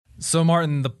So,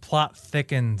 Martin, the plot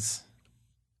thickens.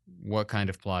 What kind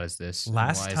of plot is this?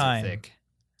 Last Why time- is it thick?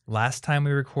 Last time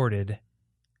we recorded,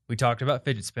 we talked about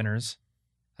fidget spinners.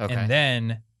 Okay. And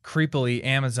then, creepily,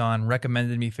 Amazon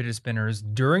recommended me fidget spinners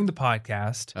during the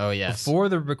podcast. Oh, yes. Before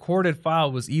the recorded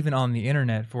file was even on the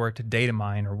internet for it to data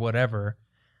mine or whatever.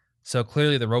 So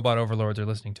clearly the robot overlords are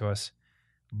listening to us.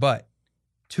 But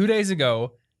 2 days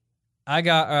ago, I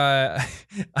got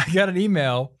I got an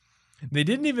email. They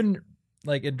didn't even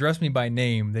address me by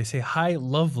name. They say, "Hi,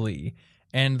 lovely,"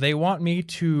 and they want me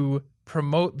to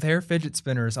promote their fidget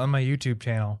spinners on my YouTube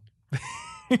channel.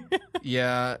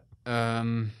 Yeah.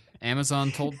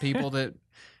 Amazon told people that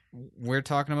we're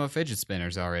talking about fidget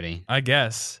spinners already. I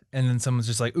guess. And then someone's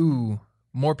just like, "Ooh,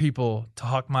 more people to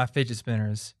hawk my fidget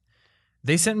spinners."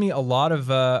 They sent me a lot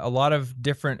of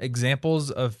different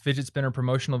examples of fidget spinner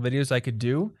promotional videos I could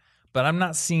do, but I'm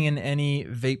not seeing any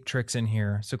vape tricks in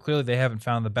here. So clearly they haven't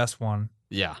found the best one.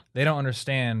 Yeah. They don't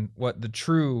understand what the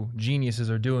true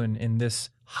geniuses are doing in this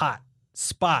hot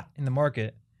spot in the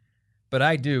market, but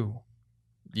I do.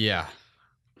 Yeah.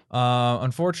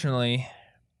 Unfortunately,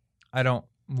 I don't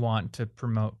want to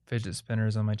promote fidget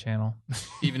spinners on my channel.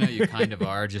 Even though you kind of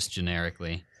are, just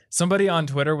generically. Somebody on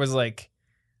Twitter was like,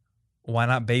 "Why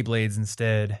not Beyblades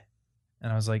instead?"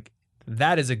 And I was like,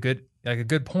 that is a good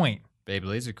point.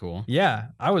 Beyblades are cool. Yeah,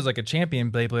 I was like a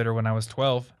champion Beyblader when I was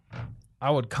 12. I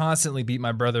would constantly beat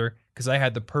my brother because I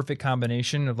had the perfect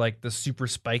combination of like the super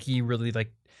spiky, really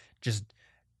like just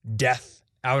death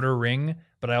outer ring,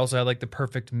 but I also had like the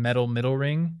perfect metal middle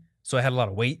ring. So I had a lot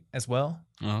of weight as well.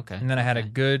 Oh, okay. And then I had a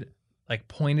good like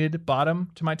pointed bottom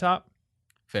to my top.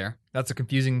 Fair. That's a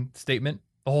confusing statement.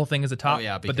 The whole thing is a top. Oh,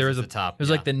 yeah, but because there is it's a top. There's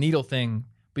Yeah. like the needle thing,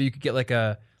 but you could get like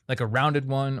a rounded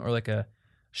one or like a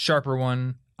sharper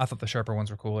one. I thought the sharper ones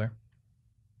were cooler.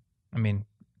 I mean,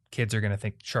 kids are going to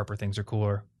think sharper things are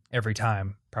cooler every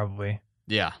time, probably.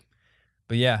 Yeah.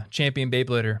 But yeah, champion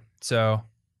Beyblader. So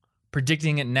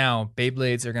predicting it now,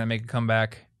 Beyblades are going to make a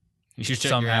comeback. You should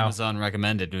check your Somehow. Amazon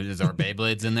recommended. Is our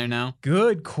Beyblades in there now?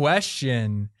 Good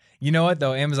question. You know what,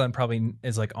 though? Amazon probably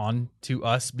is like on to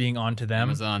us being on to them.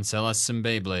 Amazon, sell us some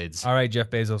Beyblades. All right, Jeff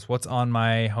Bezos, what's on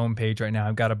my homepage right now?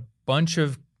 I've got a bunch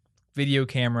of video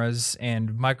cameras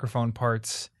and microphone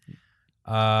parts.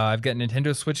 I've got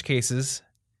Nintendo Switch cases.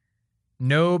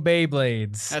 No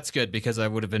Beyblades. That's good because I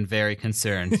would have been very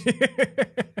concerned.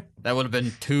 That would have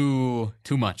been too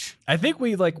much. I think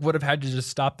we would have had to just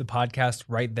stop the podcast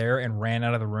right there and ran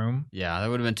out of the room. Yeah, that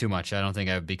would have been too much. I don't think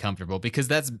I would be comfortable because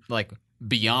that's like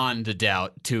beyond a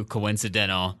doubt too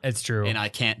coincidental. It's true. And I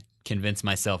can't convince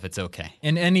myself it's okay.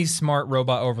 And any smart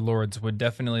robot overlords would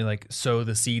definitely sow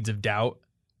the seeds of doubt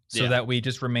so Yeah. that we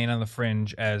just remain on the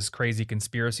fringe as crazy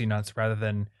conspiracy nuts rather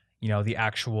than, the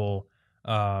actual,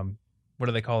 what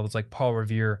do they call those? Like Paul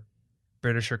Revere,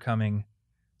 British are coming.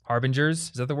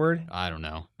 Harbingers? Is that the word? I don't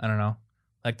know. I don't know.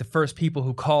 Like the first people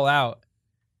who call out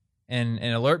and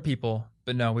alert people.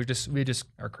 But no, we just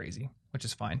are crazy, which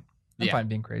is fine. I'm Yeah. fine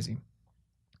being crazy.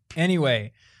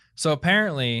 Anyway, so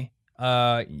apparently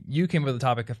you came up with the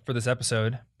topic for this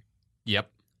episode. Yep.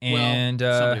 And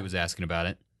well, somebody was asking about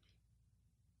it.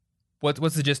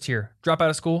 what's the gist here? Drop out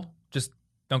of school? Just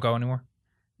don't go anymore?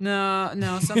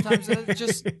 No. Sometimes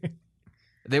just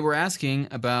they were asking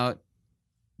about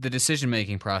the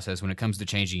decision-making process when it comes to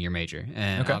changing your major.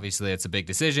 And Okay. obviously it's a big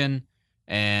decision.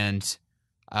 And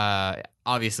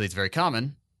obviously it's very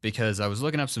common because I was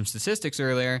looking up some statistics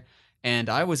earlier and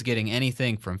I was getting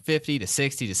anything from 50 to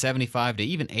 60 to 75 to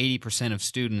even 80% of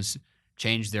students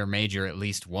change their major at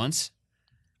least once.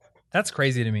 That's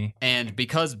crazy to me. And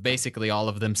because basically all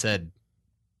of them said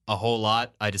a whole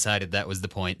lot, I decided that was the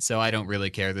point. So I don't really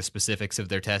care the specifics of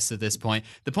their tests at this point.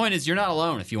 The point is you're not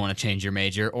alone if you want to change your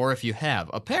major or if you have.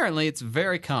 Apparently, it's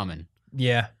very common.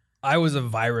 Yeah. I was a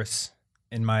virus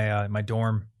in my my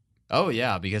dorm. Oh,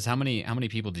 yeah, because how many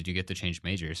people did you get to change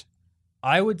majors?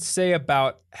 I would say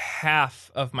about half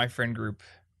of my friend group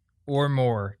or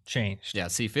more changed. Yeah,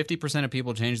 see, 50% of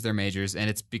people changed their majors, and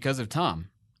it's because of Tom.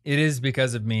 It is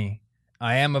because of me.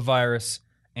 I am a virus,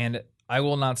 and I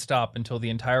will not stop until the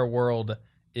entire world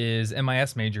is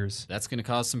MIS majors. That's going to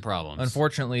cause some problems.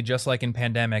 Unfortunately, just like in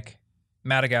Pandemic,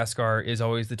 Madagascar is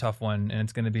always the tough one, and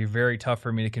it's going to be very tough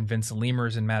for me to convince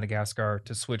lemurs in Madagascar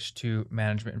to switch to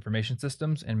management information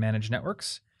systems and manage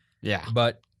networks. Yeah,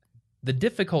 But the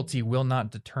difficulty will not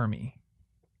deter me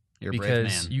you're a brave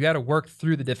because man. you got to work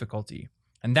through the difficulty.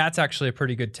 And that's actually a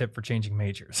pretty good tip for changing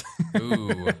majors.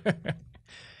 Ooh.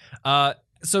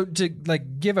 So to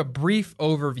give a brief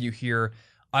overview here,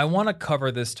 I want to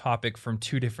cover this topic from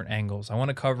two different angles. I want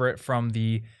to cover it from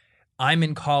the I'm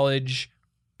in college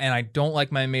and I don't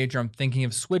like my major. I'm thinking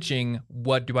of switching.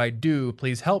 What do I do?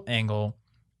 Please help angle.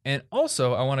 And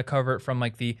also, I want to cover it from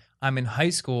like I'm in high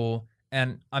school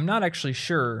and I'm not actually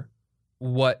sure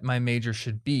what my major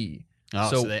should be. Oh,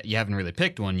 so that you haven't really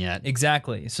picked one yet.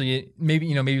 Exactly. So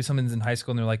maybe someone's in high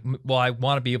school and they're like, well, I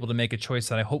want to be able to make a choice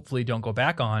that I hopefully don't go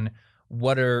back on.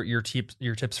 What are your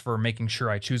tips for making sure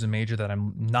I choose a major that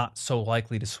I'm not so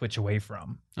likely to switch away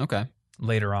from? Okay.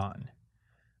 Later on.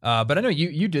 But I know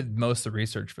you did most of the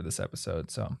research for this episode.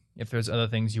 So if there's other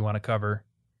things you want to cover.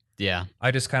 Yeah.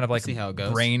 I just kind of like see how it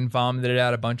goes. Brain vomited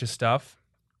out a bunch of stuff.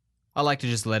 I like to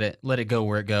just let it go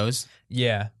where it goes.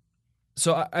 Yeah.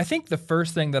 So I think the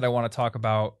first thing that I want to talk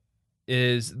about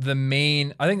is the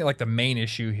main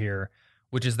issue here,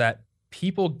 which is that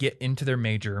people get into their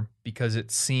major because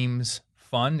it seems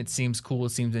fun, it seems cool, it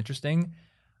seems interesting,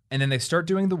 and then they start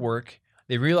doing the work.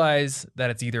 They realize that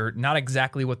it's either not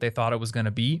exactly what they thought it was going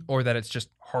to be, or that it's just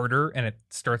harder and it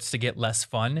starts to get less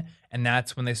fun, and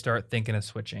that's when they start thinking of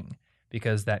switching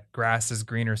because that grass is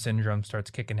greener syndrome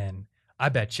starts kicking in. I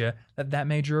bet you that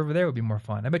major over there would be more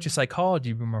fun. I bet you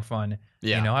psychology would be more fun.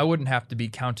 Yeah. I wouldn't have to be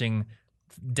counting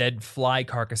dead fly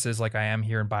carcasses like I am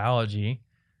here in biology.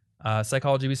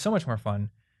 Psychology would be so much more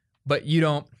fun. But you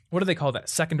don't, what do they call that?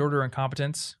 Second order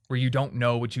incompetence, where you don't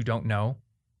know what you don't know.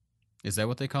 Is that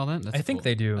what they call that? I think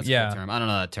they do. That's yeah. a cool term. I don't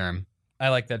know that term. I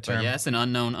like that term. But yeah, it's an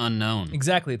unknown unknown.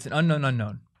 Exactly. It's an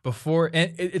unknown. Before,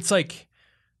 and it's like,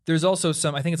 there's also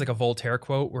I think it's like a Voltaire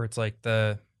quote where it's like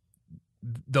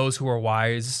those who are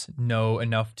wise know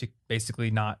enough to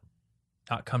basically not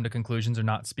come to conclusions or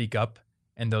not speak up,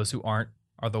 and those who aren't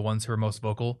are the ones who are most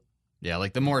vocal. Yeah,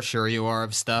 like the more sure you are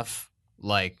of stuff,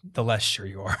 like the less sure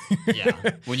you are.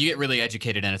 Yeah. When you get really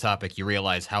educated in a topic, you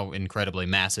realize how incredibly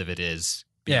massive it is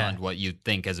beyond what you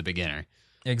think as a beginner.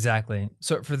 Exactly.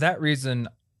 So for that reason,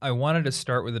 I wanted to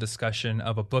start with a discussion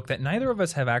of a book that neither of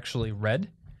us have actually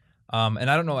read. And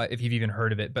I don't know if you've even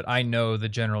heard of it, but I know the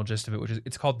general gist of it,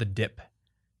 it's called The Dip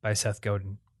by Seth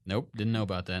Godin. Nope, didn't know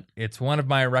about that. It's one of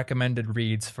my recommended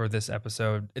reads for this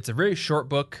episode. It's a very short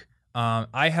book.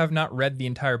 I have not read the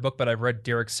entire book, but I've read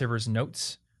Derek Sivers'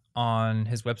 notes on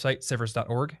his website,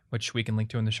 sivers.org, which we can link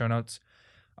to in the show notes.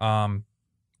 And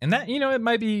that, it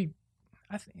might be,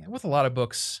 I think, with a lot of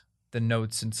books, the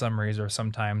notes and summaries are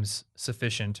sometimes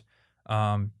sufficient.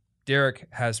 Derek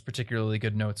has particularly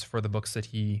good notes for the books that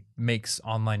he makes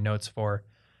online notes for.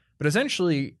 But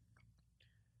essentially,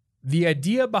 the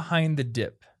idea behind The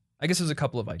Dip, I guess there's a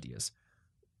couple of ideas.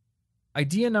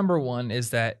 Idea number one is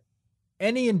that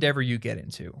any endeavor you get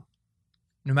into,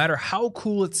 no matter how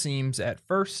cool it seems at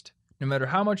first, no matter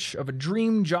how much of a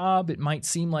dream job it might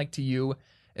seem like to you,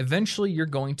 eventually you're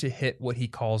going to hit what he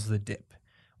calls the dip,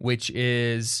 which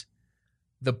is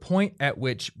the point at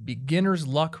which beginner's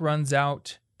luck runs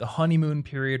out, the honeymoon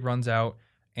period runs out,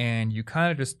 and you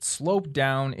kind of just slope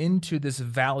down into this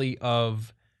valley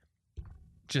of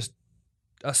just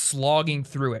a slogging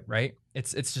through it, right?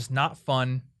 It's just not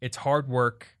fun. It's hard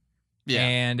work. Yeah.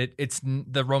 And it's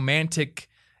the romantic,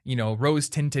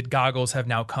 rose-tinted goggles have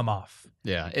now come off.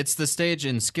 Yeah, it's the stage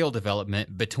in skill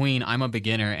development between I'm a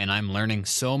beginner and I'm learning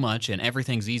so much and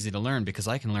everything's easy to learn because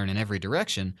I can learn in every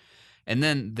direction. And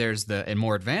then there's a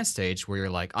more advanced stage where you're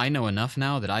like, I know enough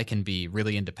now that I can be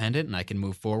really independent and I can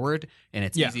move forward and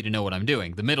it's easy to know what I'm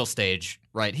doing. The middle stage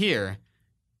right here,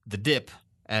 the dip,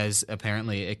 as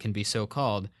apparently it can be so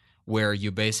called, where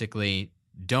you basically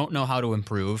don't know how to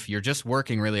improve. You're just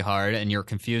working really hard and you're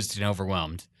confused and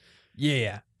overwhelmed.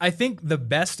 Yeah. I think the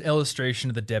best illustration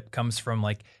of the dip comes from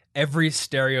like every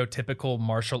stereotypical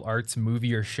martial arts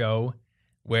movie or show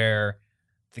where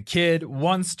the kid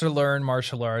wants to learn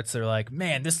martial arts. They're like,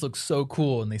 man, this looks so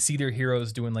cool. And they see their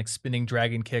heroes doing like spinning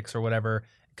dragon kicks or whatever,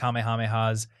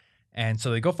 kamehamehas. And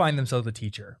so they go find themselves a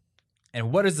teacher.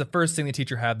 And what is the first thing the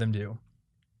teacher had them do?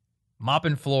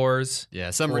 Mopping floors. Yeah,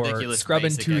 some ridiculous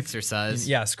scrubbing basic exercise.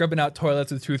 Yeah, scrubbing out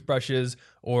toilets with toothbrushes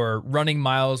or running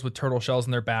miles with turtle shells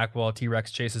in their back while a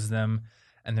T-Rex chases them.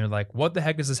 And they're like, what the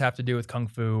heck does this have to do with Kung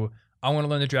Fu? I want to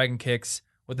learn the dragon kicks.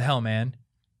 What the hell, man?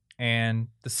 And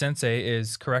the sensei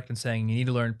is correct in saying you need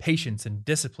to learn patience and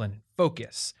discipline and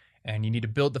focus. And you need to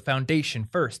build the foundation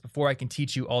first before I can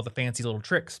teach you all the fancy little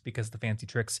tricks, because the fancy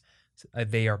tricks,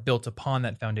 they are built upon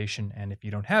that foundation. And if you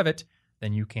don't have it,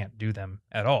 then you can't do them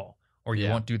at all, or you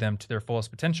won't do them to their fullest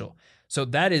potential. So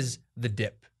that is the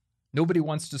dip. Nobody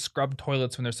wants to scrub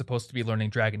toilets when they're supposed to be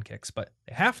learning dragon kicks, but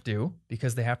they have to,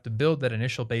 because they have to build that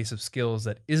initial base of skills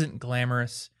that isn't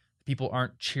glamorous. People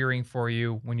aren't cheering for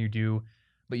you when you do,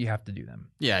 but you have to do them.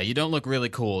 Yeah, you don't look really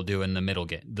cool doing the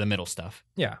middle stuff.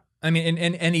 Yeah. I mean,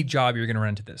 in any job, you're going to run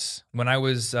into this. When I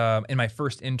was in my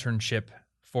first internship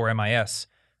for MIS,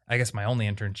 I guess my only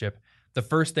internship, the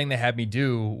first thing they had me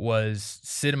do was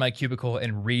sit in my cubicle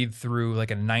and read through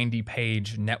like a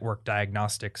 90-page network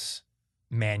diagnostics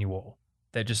manual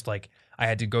that just like I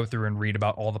had to go through and read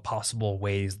about all the possible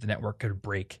ways the network could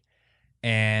break.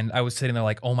 And I was sitting there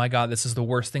like, oh my God, this is the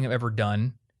worst thing I've ever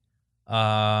done.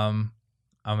 I'm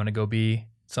going to go be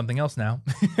something else now.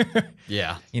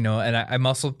 Yeah. And I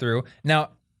muscled through.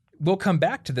 Now, we'll come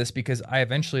back to this because I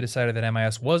eventually decided that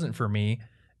MIS wasn't for me.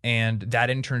 And that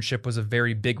internship was a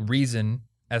very big reason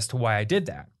as to why I did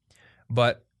that.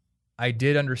 But I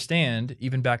did understand,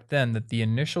 even back then, that the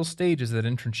initial stages of that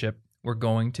internship were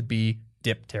going to be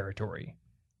dip territory.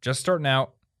 Just starting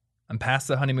out, I'm past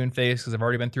the honeymoon phase because I've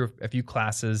already been through a few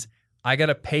classes. I got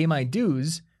to pay my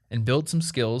dues and build some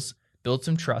skills, build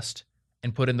some trust,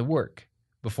 and put in the work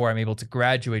before I'm able to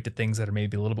graduate to things that are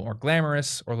maybe a little bit more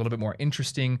glamorous or a little bit more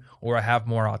interesting, or I have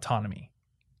more autonomy.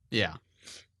 Yeah.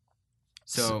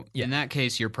 So in that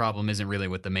case, your problem isn't really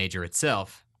with the major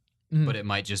itself, but it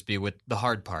might just be with the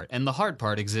hard part. And the hard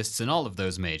part exists in all of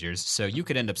those majors. So you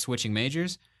could end up switching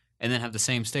majors and then have the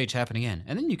same stage happen again.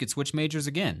 And then you could switch majors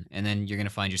again. And then you're going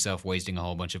to find yourself wasting a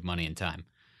whole bunch of money and time.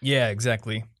 Yeah,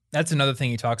 exactly. That's another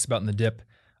thing he talks about in the dip.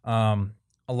 A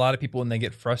lot of people, when they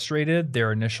get frustrated,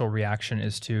 their initial reaction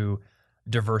is to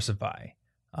diversify.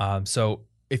 So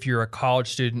if you're a college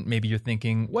student, maybe you're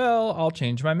thinking, well, I'll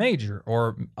change my major,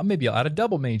 or maybe I'll add a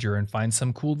double major and find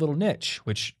some cool little niche,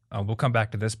 which we'll come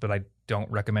back to this, but I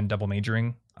don't recommend double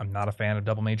majoring. I'm not a fan of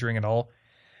double majoring at all.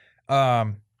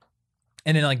 And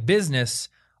in like business,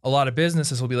 a lot of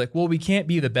businesses will be like, well, we can't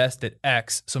be the best at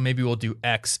X, so maybe we'll do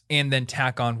X and then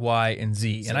tack on Y and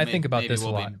Z. So and I think about this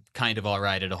we'll a lot. Be kind of all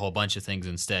right at a whole bunch of things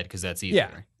instead because that's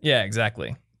easier. Yeah,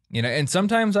 exactly. And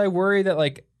sometimes I worry that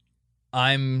like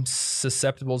I'm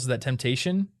susceptible to that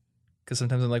temptation because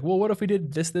sometimes I'm like, well, what if we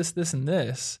did this, and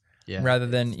this? Yeah. Rather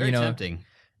than, it's very tempting.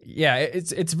 Yeah,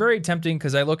 it's very tempting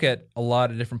because I look at a lot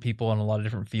of different people in a lot of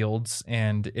different fields,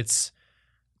 and it's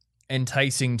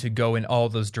enticing to go in all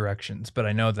those directions. But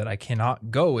I know that I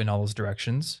cannot go in all those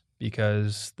directions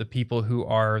because the people who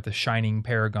are the shining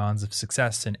paragons of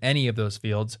success in any of those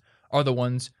fields are the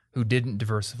ones who didn't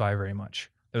diversify very much.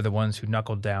 They're the ones who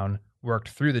knuckled down, worked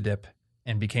through the dip,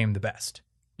 and became the best.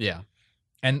 Yeah.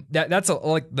 And that's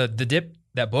like the dip,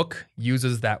 that book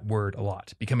uses that word a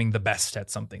lot, becoming the best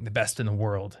at something, the best in the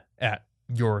world at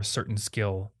your certain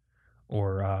skill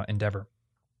or endeavor.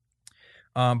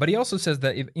 But he also says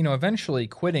that eventually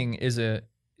quitting is a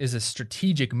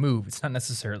strategic move. It's not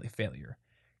necessarily failure.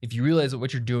 If you realize that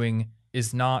what you're doing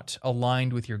is not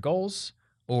aligned with your goals,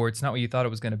 or it's not what you thought it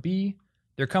was going to be,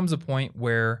 there comes a point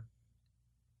where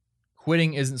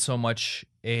quitting isn't so much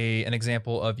an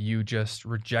example of you just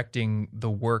rejecting the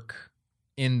work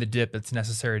in the dip that's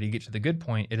necessary to get to the good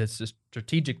point. It is a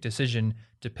strategic decision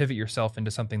to pivot yourself into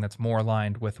something that's more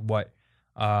aligned with what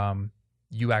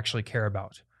you actually care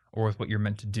about or with what you're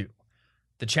meant to do.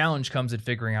 The challenge comes in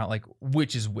figuring out like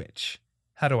which is which.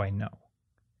 How do I know?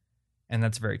 And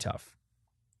that's very tough.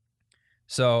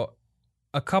 So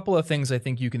a couple of things I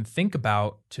think you can think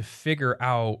about to figure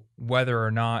out whether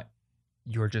or not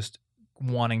you're just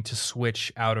wanting to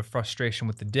switch out of frustration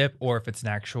with the dip or if it's an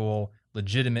actual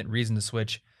legitimate reason to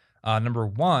switch. Number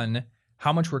one,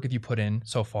 how much work have you put in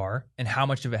so far and how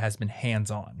much of it has been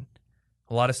hands-on?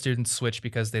 A lot of students switch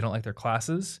because they don't like their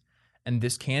classes, and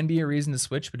this can be a reason to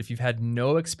switch, but if you've had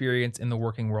no experience in the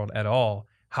working world at all,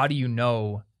 how do you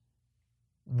know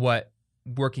what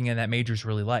working in that major is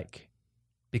really like?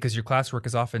 Because your classwork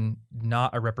is often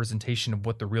not a representation of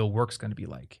what the real work's going to be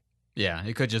like. Yeah,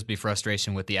 it could just be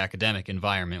frustration with the academic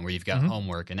environment where you've got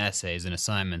homework and essays and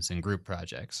assignments and group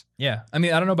projects. Yeah. I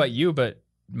mean, I don't know about you, but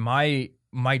my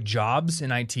jobs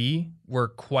in IT were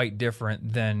quite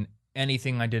different than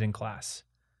anything I did in class.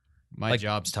 My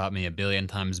jobs taught me 1 billion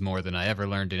times more than I ever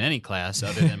learned in any class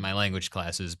other than my language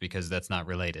classes because that's not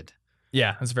related.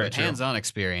 Yeah, that's very true. Hands-on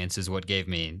experience is what gave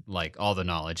me like all the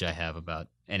knowledge I have about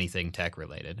anything tech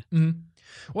related. Mm-hmm.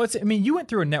 Well, you went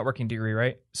through a networking degree,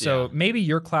 right? So maybe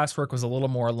your classwork was a little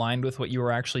more aligned with what you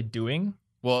were actually doing.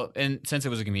 Well, and since it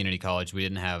was a community college, we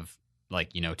didn't have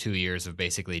 2 years of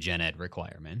basically gen ed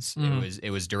requirements.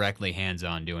 It was directly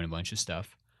hands-on doing a bunch of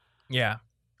stuff. Yeah.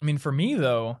 I mean, for me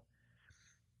though,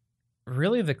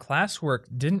 really the classwork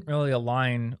didn't really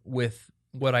align with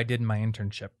what I did in my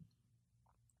internship.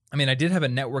 I mean, I did have a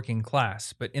networking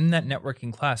class, but in that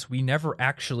networking class, we never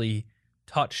actually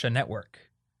touched a network.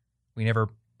 We never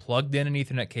plugged in an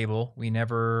Ethernet cable. We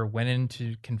never went in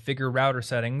to configure router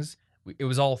settings. It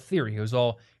was all theory. It was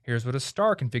all, here's what a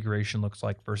star configuration looks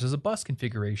like versus a bus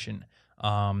configuration.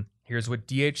 Here's what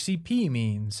DHCP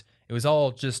means. It was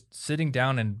all just sitting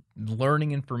down and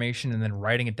learning information and then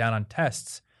writing it down on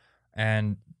tests.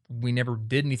 And we never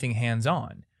did anything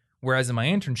hands-on. Whereas in my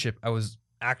internship, I was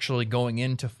actually going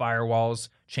into firewalls,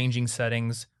 changing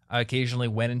settings. I occasionally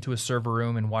went into a server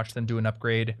room and watched them do an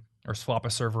upgrade or swap a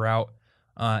server out.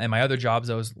 And my other jobs,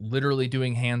 I was literally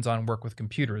doing hands-on work with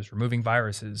computers, removing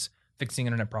viruses, fixing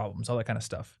internet problems, all that kind of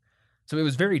stuff. So it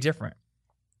was very different,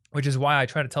 which is why I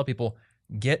try to tell people,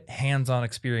 get hands-on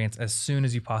experience as soon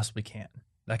as you possibly can.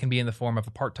 That can be in the form of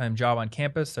a part-time job on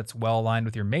campus that's well aligned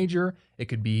with your major. It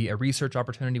could be a research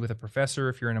opportunity with a professor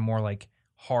if you're in a more like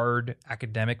hard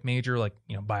academic major, like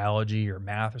biology or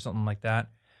math or something like that.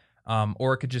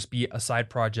 Or it could just be a side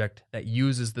project that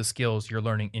uses the skills you're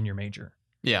learning in your major.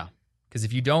 Yeah. Because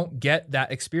if you don't get that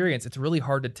experience, it's really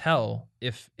hard to tell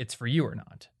if it's for you or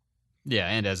not. Yeah,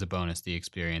 and as a bonus, the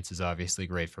experience is obviously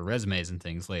great for resumes and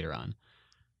things later on.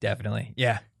 Definitely.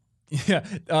 Yeah.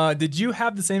 Yeah. Did you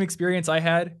have the same experience I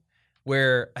had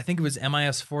where I think it was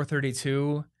MIS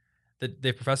 432 that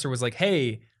the professor was like,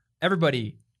 hey,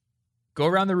 everybody, go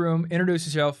around the room, introduce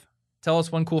yourself, tell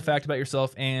us one cool fact about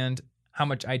yourself and how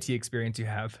much IT experience you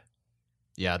have.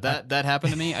 Yeah, that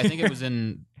happened to me. I think it was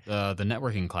in the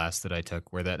networking class that I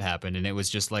took where that happened, and it was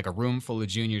just like a room full of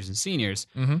juniors and seniors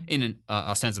in an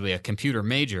ostensibly a computer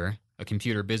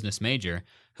business major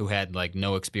who had like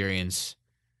no experience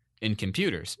in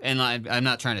computers. And I'm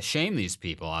not trying to shame these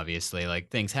people, obviously, like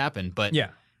things happen, but yeah,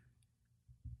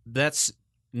 that's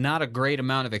not a great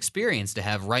amount of experience to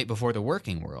have right before the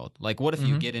working world. Like, what if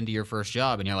you get into your first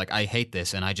job and you're like, I hate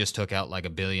this, and I just took out like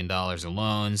 $1 billion of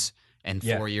loans and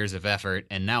 4 years of effort,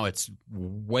 and now it's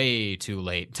way too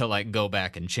late to like go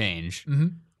back and change.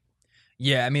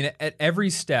 Yeah, I mean, at every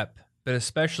step, but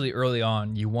especially early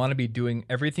on, you want to be doing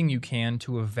everything you can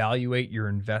to evaluate your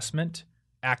investment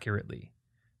accurately.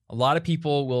 A lot of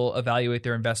people will evaluate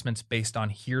their investments based on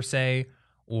hearsay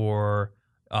or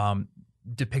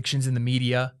depictions in the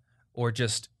media or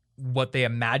just what they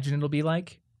imagine it'll be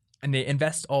like. And they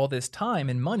invest all this time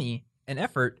and money and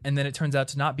effort, and then it turns out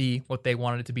to not be what they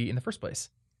wanted it to be in the first place.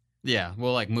 Yeah,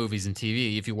 well, like movies and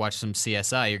TV, if you watch some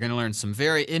CSI, you're going to learn some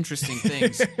very interesting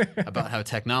things about how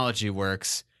technology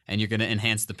works, and you're going to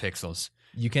enhance the pixels.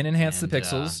 You can enhance the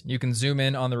pixels. You can zoom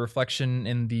in on the reflection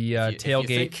in the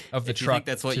tailgate of the truck.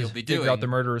 That's what you'll be doing. Figure out the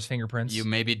murderer's fingerprints. You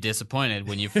may be disappointed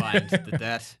when you find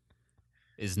that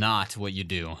is not what you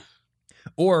do.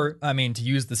 Or, I mean, to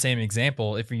use the same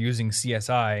example, if you're using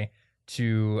CSI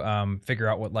to figure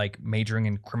out what like majoring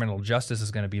in criminal justice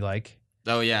is going to be like.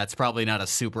 Oh yeah, it's probably not a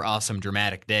super awesome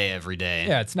dramatic day every day.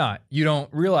 Yeah, it's not. You don't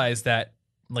realize that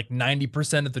like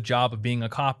 90% of the job of being a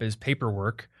cop is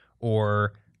paperwork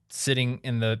or sitting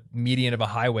in the median of a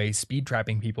highway speed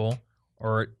trapping people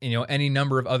or any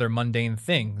number of other mundane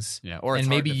things. Yeah, or it's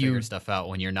hard to figure stuff out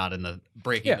when you're not in the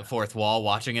breaking the fourth wall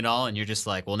watching it all and you're just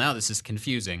like, well, now this is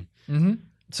confusing.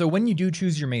 So when you do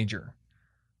choose your major,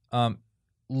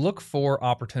 look for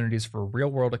opportunities for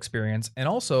real-world experience and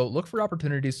also look for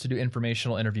opportunities to do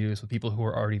informational interviews with people who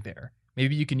are already there.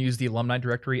 Maybe you can use the alumni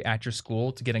directory at your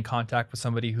school to get in contact with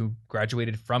somebody who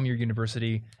graduated from your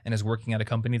university and is working at a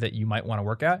company that you might want to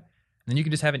work at. And then you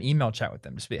can just have an email chat with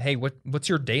them. Just be, hey, what's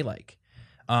your day like?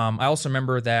 I also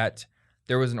remember that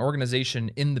there was an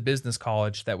organization in the business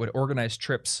college that would organize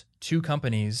trips to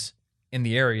companies in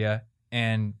the area,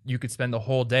 and you could spend the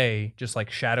whole day just like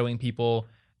shadowing people,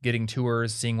 getting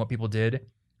tours, seeing what people did.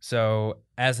 So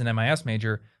as an MIS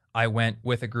major, I went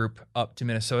with a group up to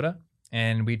Minnesota,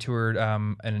 and we toured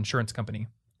an insurance company.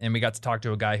 And we got to talk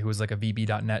to a guy who was like a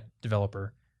VB.NET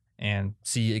developer and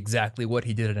see exactly what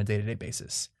he did on a day-to-day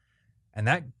basis. And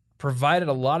that provided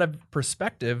a lot of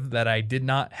perspective that I did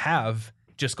not have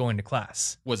just going to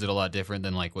class. Was it a lot different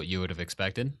than like what you would have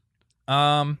expected?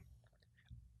 I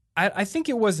think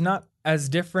it was not as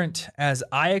different as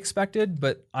I expected,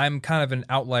 but I'm kind of an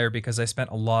outlier because I spent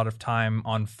a lot of time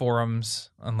on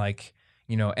forums, on like,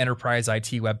 enterprise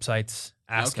IT websites,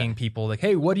 asking people like,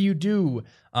 hey, what do you do?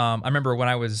 I remember when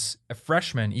I was a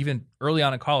freshman, even early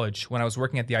on in college, when I was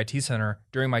working at the IT center,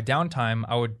 during my downtime,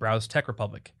 I would browse Tech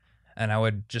Republic and I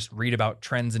would just read about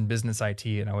trends in business IT.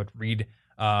 And I would read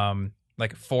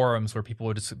like forums where people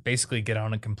would just basically get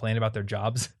on and complain about their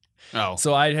jobs. Oh.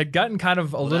 So I had gotten kind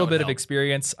of a little bit of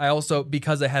experience. I also,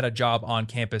 because I had a job on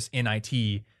campus in IT,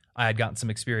 I had gotten some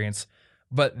experience.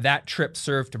 But that trip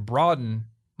served to broaden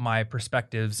my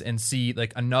perspectives and see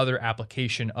like another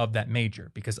application of that major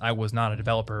because I was not a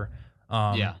developer.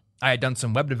 I had done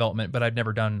some web development, but I'd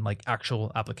never done like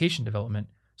actual application development.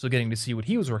 So getting to see what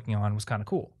he was working on was kind of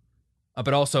cool.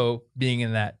 But also being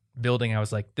in that building, I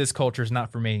was like, this culture is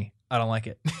not for me. I don't like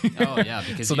it. Oh yeah,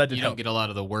 because So you, that did you help. don't get a lot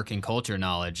of the working culture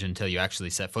knowledge until you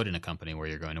actually set foot in a company where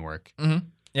you're going to work.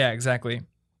 Yeah, exactly.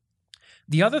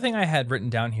 The other thing I had written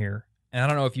down here, and I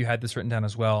don't know if you had this written down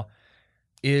as well,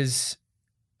 is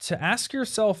to ask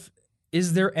yourself,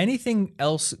 is there anything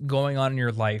else going on in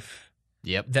your life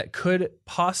Yep. that could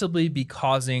possibly be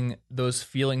causing those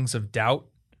feelings of doubt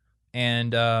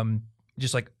and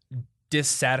just like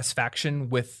dissatisfaction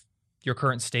with your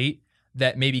current state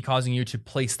that may be causing you to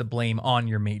place the blame on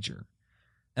your major?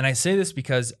 And I say this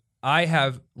because I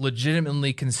have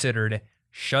legitimately considered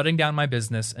shutting down my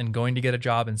business and going to get a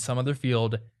job in some other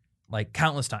field like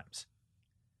countless times.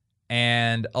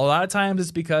 And a lot of times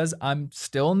it's because I'm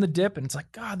still in the dip and it's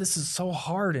like, God, this is so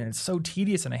hard and it's so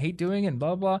tedious and I hate doing it and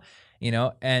blah, blah,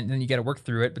 and then you got to work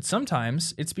through it. But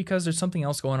sometimes it's because there's something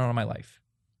else going on in my life.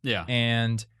 Yeah.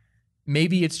 And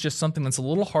maybe it's just something that's a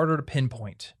little harder to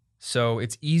pinpoint. So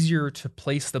it's easier to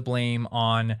place the blame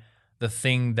on the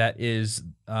thing that is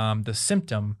the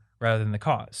symptom rather than the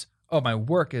cause. Oh, my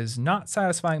work is not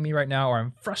satisfying me right now, or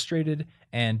I'm frustrated.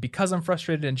 And because I'm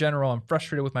frustrated in general, I'm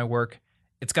frustrated with my work.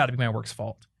 It's got to be my work's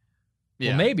fault.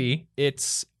 Yeah. Well, maybe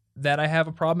it's that I have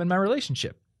a problem in my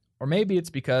relationship. Or maybe it's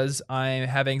because I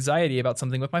have anxiety about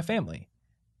something with my family.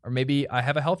 Or maybe I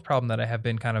have a health problem that I have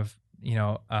been kind of,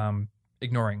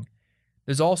 ignoring.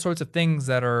 There's all sorts of things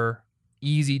that are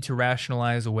easy to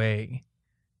rationalize away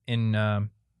in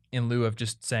lieu of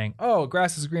just saying, oh,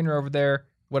 grass is greener over there.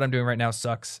 What I'm doing right now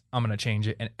sucks. I'm going to change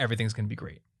it and everything's going to be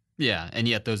great. Yeah, and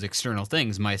yet those external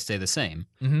things might stay the same.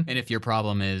 Mm-hmm. And if your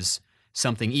problem is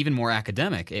something even more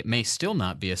academic, it may still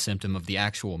not be a symptom of the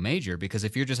actual major, because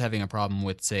if you're just having a problem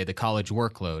with, say, the college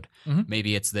workload,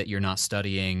 maybe it's that you're not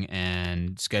studying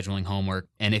and scheduling homework,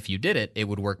 and if you did it, it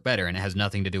would work better, and it has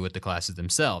nothing to do with the classes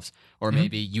themselves. Or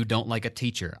maybe you don't like a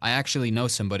teacher. I actually know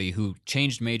somebody who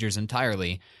changed majors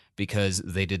entirely because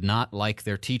they did not like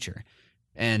their teacher.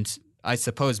 And I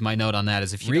suppose my note on that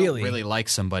is, if you don't really like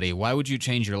somebody, why would you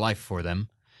change your life for them?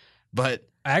 But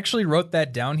I actually wrote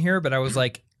that down here, but I was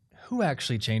like, who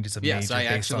actually changes a major yes, I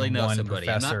based actually on know one somebody.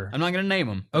 professor? I'm not going to name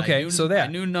them. Okay, I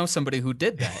know somebody who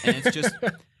did that, and it's just,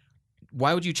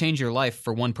 why would you change your life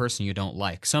for one person you don't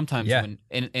like? Sometimes when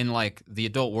in like the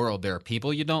adult world, there are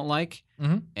people you don't like,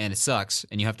 and it sucks,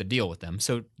 and you have to deal with them.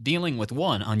 So dealing with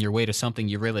one on your way to something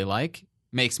you really like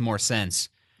makes more sense.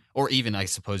 Or even, I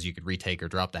suppose, you could retake or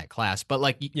drop that class. But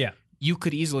like, you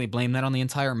could easily blame that on the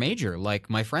entire major, like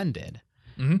my friend did.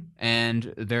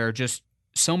 And there are just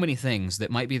so many things that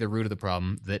might be the root of the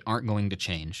problem that aren't going to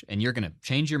change. And you're going to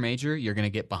change your major. You're going to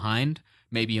get behind.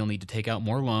 Maybe you'll need to take out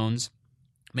more loans.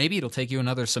 Maybe it'll take you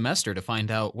another semester to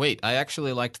find out, wait, I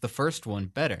actually liked the first one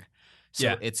better.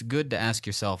 So it's good to ask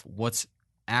yourself what's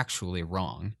actually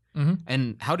wrong.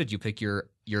 And how did you pick your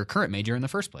current major in the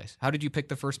first place? How did you pick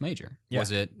the first major?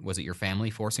 Was it your family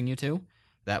forcing you to?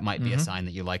 That might be a sign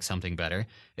that you like something better.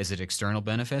 Is it external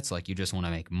benefits, like you just want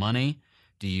to make money?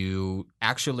 Do you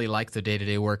actually like the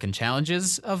day-to-day work and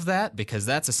challenges of that? Because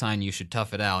that's a sign you should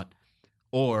tough it out.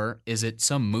 Or is it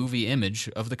some movie image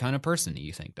of the kind of person that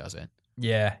you think does it?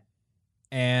 Yeah.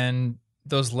 And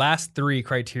those last three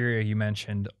criteria you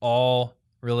mentioned all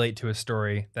relate to a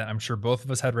story that I'm sure both of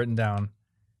us had written down.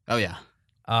 Oh, yeah.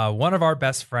 One of our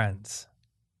best friends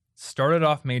started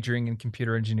off majoring in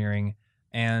computer engineering.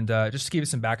 And just to give you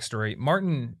some backstory,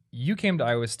 Martin, you came to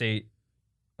Iowa State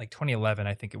like 2011,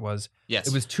 I think it was. Yes.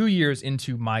 It was 2 years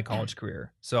into my college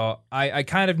career. So I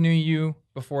kind of knew you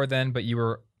before then, but you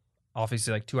were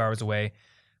obviously like 2 hours away.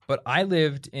 But I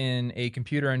lived in a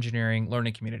computer engineering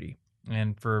learning community.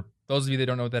 And for those of you that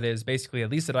don't know what that is, basically,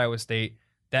 at least at Iowa State,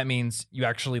 that means you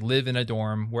actually live in a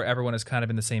dorm where everyone is kind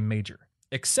of in the same major.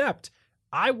 Except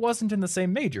I wasn't in the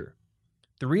same major.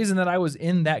 The reason that I was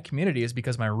in that community is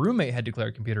because my roommate had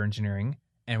declared computer engineering,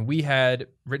 and we had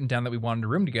written down that we wanted to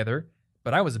room together,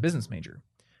 but I was a business major.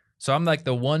 So I'm like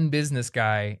the one business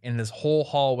guy in this whole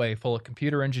hallway full of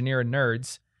computer engineering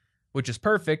nerds, which is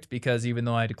perfect because even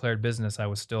though I declared business, I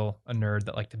was still a nerd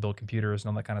that liked to build computers and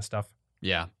all that kind of stuff.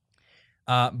 Yeah.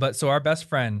 But so our best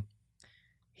friend,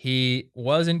 he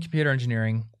was in computer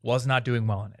engineering, was not doing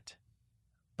well in it.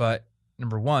 But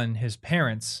number one, his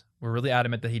parents were really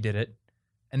adamant that he did it.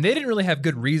 And they didn't really have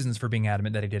good reasons for being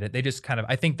adamant that he did it. They just kind of,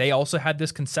 I think they also had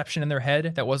this conception in their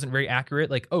head that wasn't very accurate.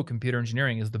 Like, oh, computer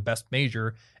engineering is the best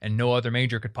major and no other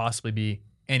major could possibly be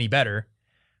any better.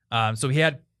 So he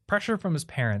had pressure from his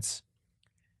parents,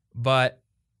 but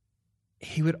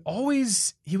he would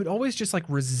always just like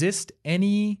resist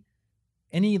any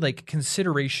like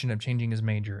consideration of changing his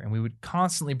major. And we would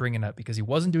constantly bring it up because he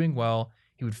wasn't doing well.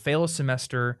 He would fail a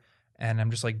semester. And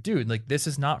I'm just like, dude, like, this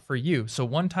is not for you. So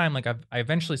one time, like, I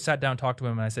eventually sat down, talked to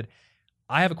him, and I said,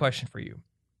 I have a question for you.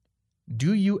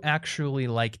 Do you actually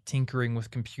like tinkering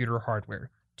with computer hardware?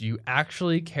 Do you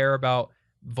actually care about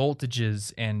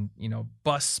voltages and,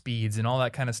 bus speeds and all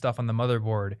that kind of stuff on the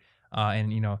motherboard?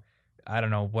 And, I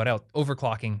don't know what else,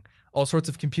 overclocking, all sorts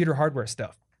of computer hardware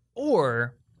stuff.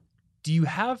 Or do you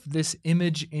have this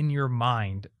image in your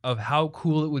mind of how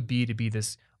cool it would be to be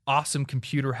this awesome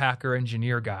computer hacker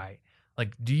engineer guy?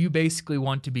 Like, do you basically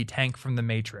want to be Tank from the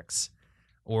Matrix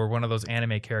or one of those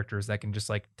anime characters that can just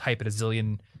like type at a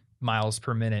zillion miles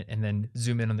per minute and then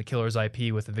zoom in on the killer's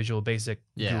IP with a Visual Basic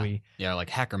GUI? Yeah, like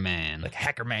Hacker Man. Like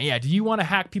Hacker Man. Yeah. Do you want to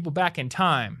hack people back in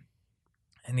time?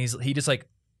 And he just like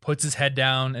puts his head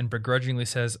down and begrudgingly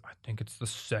says, I think it's the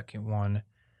second one.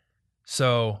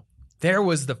 So there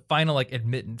was the final like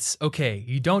admittance. Okay,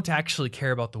 you don't actually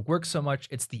care about the work so much.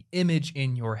 It's the image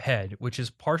in your head, which is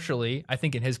partially, I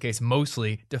think in his case,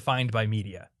 mostly defined by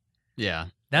media. Yeah.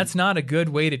 That's not a good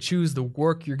way to choose the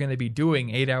work you're going to be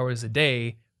doing 8 hours a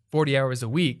day, 40 hours a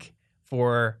week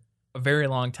for a very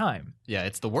long time. Yeah,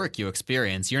 it's the work you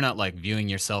experience. You're not like viewing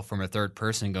yourself from a third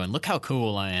person going, look how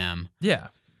cool I am. Yeah.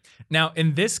 Now,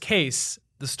 in this case,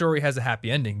 the story has a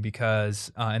happy ending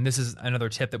because, and this is another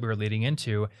tip that we were leading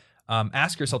into,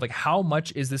 ask yourself, like, how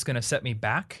much is this going to set me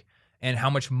back? And how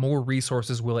much more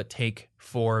resources will it take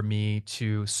for me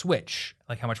to switch?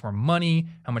 Like, how much more money,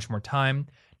 how much more time?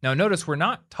 Now, notice we're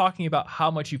not talking about how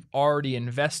much you've already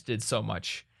invested so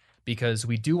much, because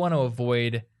we do want to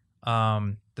avoid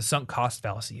the sunk cost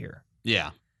fallacy here. Yeah.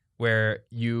 Where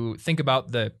you think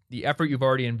about the effort you've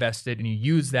already invested and you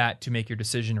use that to make your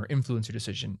decision or influence your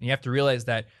decision. And you have to realize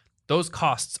that those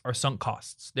costs are sunk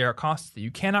costs. They are costs that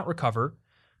you cannot recover.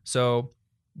 So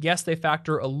yes, they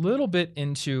factor a little bit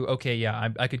into, okay, yeah,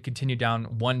 I could continue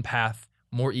down one path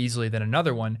more easily than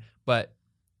another one, but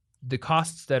the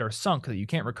costs that are sunk that you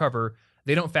can't recover,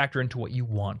 they don't factor into what you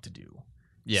want to do.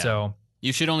 Yeah. So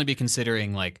you should only be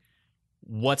considering like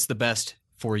what's the best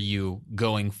for you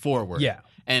going forward. yeah.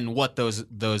 And what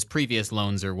those previous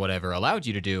loans or whatever allowed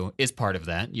you to do is part of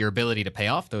that. Your ability to pay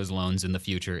off those loans in the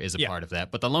future is a part of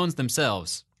that. But the loans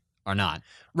themselves are not.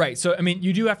 Right. So, I mean,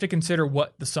 you do have to consider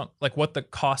what the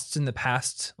costs in the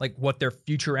past, like what their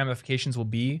future ramifications will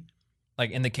be.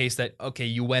 Like in the case that, okay,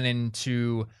 you went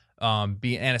into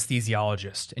be an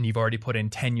anesthesiologist and you've already put in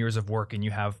 10 years of work and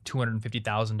you have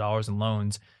 $250,000 in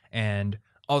loans, and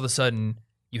all of a sudden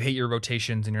you hate your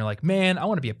rotations and you're like, man, I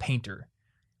want to be a painter.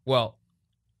 Well,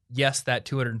 yes, that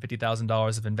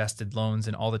 $250,000 of invested loans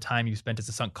and all the time you spent is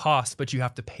a sunk cost, but you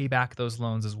have to pay back those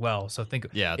loans as well. So think,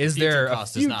 is there a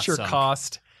future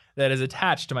cost that is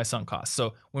attached to my sunk cost?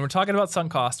 So when we're talking about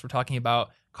sunk costs, we're talking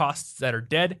about costs that are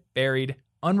dead, buried,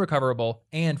 unrecoverable,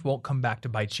 and won't come back to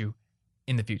bite you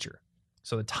in the future.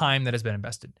 So the time that has been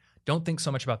invested. Don't think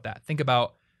so much about that. Think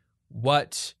about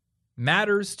what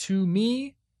matters to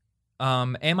me.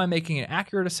 Am I making an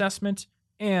accurate assessment?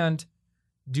 And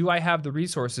do I have the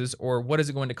resources, or what is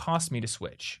it going to cost me to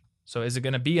switch? So is it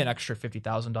going to be an extra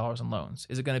 $50,000 in loans?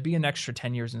 Is it going to be an extra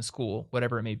 10 years in school,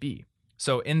 whatever it may be?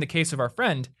 So in the case of our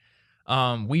friend,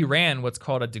 we ran what's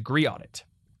called a degree audit.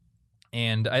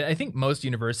 And I think most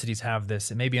universities have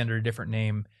this. It may be under a different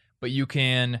name, but you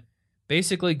can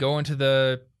basically go into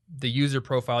the user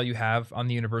profile you have on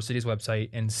the university's website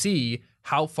and see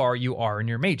how far you are in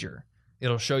your major.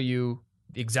 It'll show you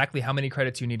exactly how many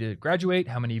credits you need to graduate,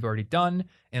 how many you've already done,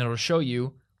 and it'll show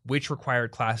you which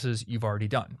required classes you've already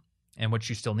done and what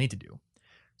you still need to do.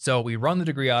 So we run the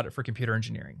degree audit for computer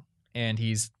engineering, and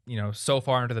he's, so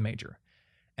far into the major.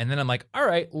 And then I'm like, all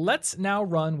right, let's now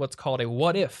run what's called a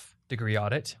what if degree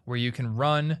audit, where you can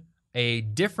run a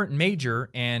different major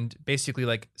and basically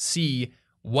like see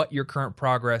what your current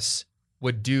progress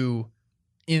would do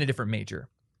in a different major.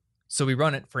 So we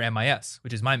run it for MIS,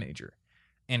 which is my major.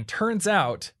 And turns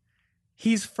out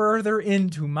he's further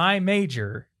into my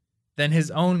major than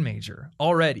his own major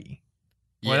already,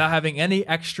 without having any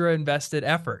extra invested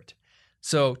effort.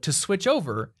 So to switch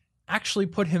over actually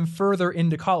put him further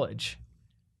into college.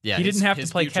 Yeah, he didn't have to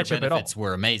play catch up at all. Benefits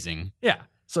were amazing. Yeah.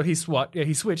 So he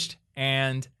switched,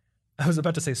 and I was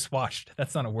about to say swatched.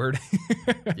 That's not a word.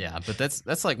 Yeah, but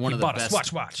that's like one of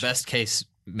the best case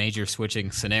major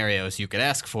switching scenarios you could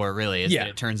ask for, really. That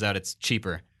it turns out it's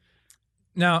cheaper.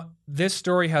 Now, this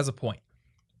story has a point,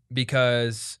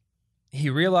 because he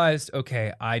realized,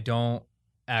 okay, I don't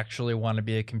actually want to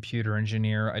be a computer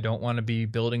engineer. I don't want to be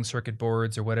building circuit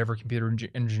boards or whatever computer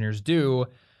engineers do.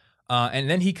 And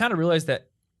then he kind of realized that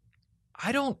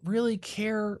I don't really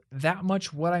care that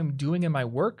much what I'm doing in my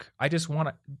work. I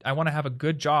want to have a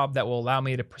good job that will allow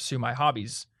me to pursue my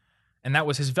hobbies. And that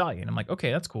was his value. And I'm like,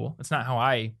 okay, that's cool. That's not how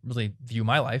I really view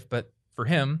my life, but for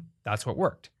him, that's what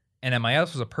worked. And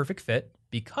MIS was a perfect fit.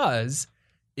 because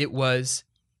it was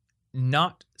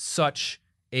not such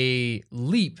a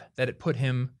leap that it put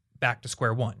him back to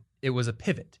square one. It was a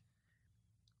pivot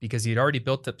because he had already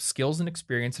built up skills and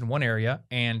experience in one area,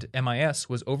 and MIS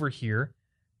was over here,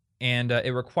 and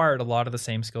it required a lot of the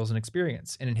same skills and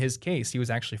experience. And in his case, he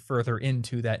was actually further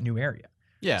into that new area.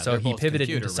 Yeah, so they're he both pivoted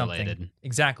into something. computer-related.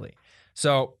 Exactly.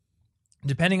 So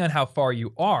depending on how far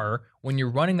you are, when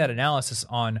you're running that analysis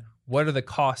on what are the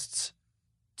costs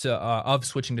of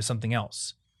switching to something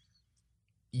else,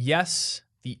 yes,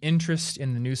 the interest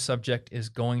in the new subject is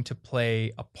going to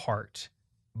play a part,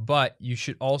 but you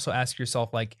should also ask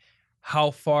yourself, like,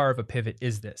 how far of a pivot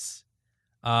is this?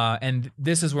 And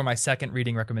this is where my second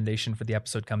reading recommendation for the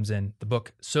episode comes in. The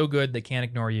book So Good They Can't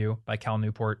Ignore You by Cal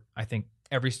Newport. I think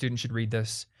every student should read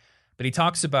this. But he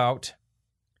talks about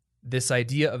this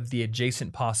idea of the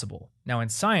adjacent possible. Now, in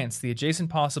science, the adjacent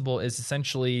possible is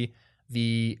essentially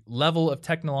the level of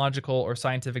technological or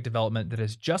scientific development that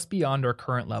is just beyond our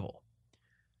current level.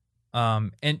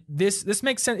 And this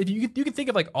makes sense. If you can think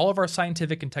of like all of our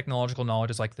scientific and technological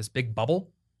knowledge as like this big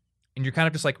bubble, and you're kind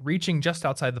of just like reaching just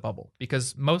outside the bubble,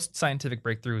 because most scientific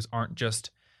breakthroughs aren't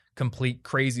just complete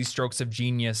crazy strokes of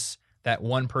genius that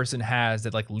one person has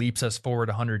that like leaps us forward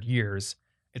 100 years.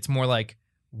 It's more like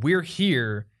we're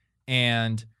here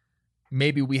and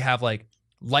maybe we have like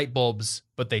light bulbs,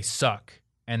 but they suck.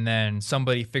 And then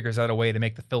somebody figures out a way to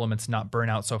make the filaments not burn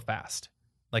out so fast.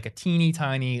 Like a teeny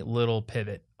tiny little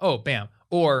pivot. Oh, bam.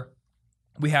 Or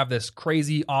we have this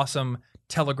crazy, awesome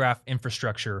telegraph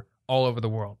infrastructure all over the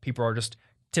world. People are just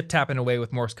tip-tapping away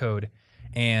with Morse code.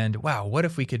 And wow, what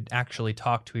if we could actually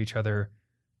talk to each other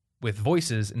with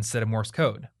voices instead of Morse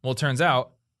code? Well, it turns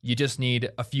out you just need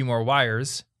a few more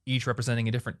wires, each representing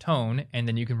a different tone, and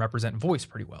then you can represent voice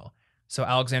pretty well. So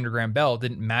Alexander Graham Bell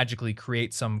didn't magically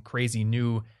create some crazy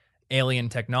new alien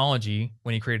technology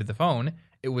when he created the phone.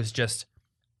 It was just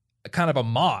kind of a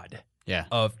mod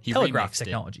of telegraph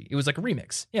technology. It was like a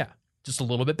remix. Yeah, just a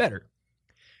little bit better.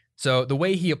 So the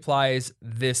way he applies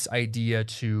this idea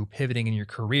to pivoting in your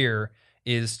career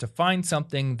is to find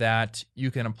something that you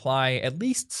can apply at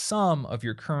least some of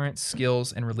your current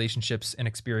skills and relationships and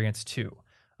experience to.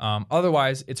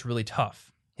 Otherwise, it's really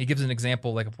tough. He gives an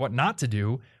example like of what not to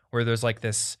do, where there's like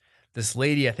this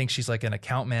lady, I think she's like an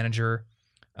account manager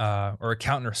or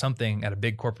accountant or something at a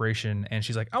big corporation, and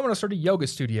she's like, I want to start a yoga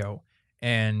studio,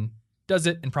 and does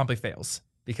it and promptly fails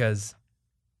because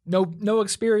no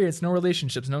experience, no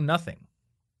relationships, no nothing.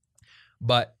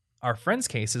 But our friend's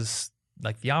case is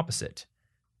like the opposite.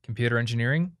 Computer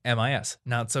engineering, MIS,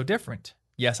 not so different.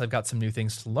 Yes, I've got some new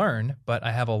things to learn, but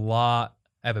I have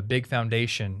a big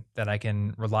foundation that I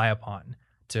can rely upon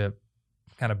to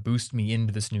kind of boost me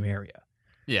into this new area.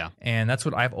 Yeah. And that's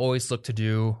what I've always looked to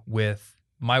do with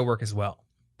my work as well.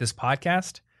 This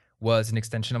podcast was an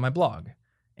extension of my blog.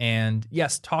 And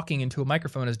yes, talking into a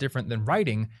microphone is different than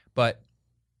writing, but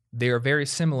they are very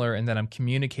similar in that I'm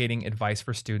communicating advice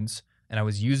for students, and I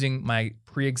was using my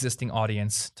pre-existing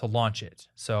audience to launch it.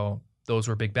 So those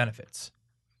were big benefits.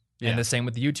 Yeah. And the same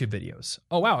with the YouTube videos.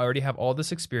 Oh, wow, I already have all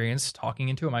this experience talking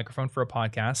into a microphone for a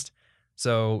podcast.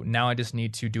 So now I just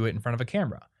need to do it in front of a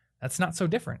camera. That's not so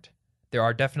different. There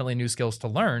are definitely new skills to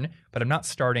learn, but I'm not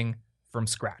starting from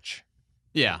scratch.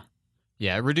 Yeah.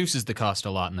 Yeah, it reduces the cost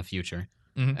a lot in the future.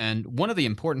 Mm-hmm. And one of the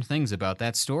important things about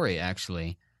that story,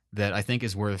 actually, that I think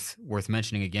is worth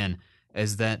mentioning again,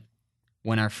 is that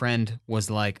when our friend was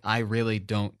like, I really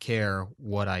don't care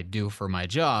what I do for my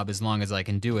job as long as I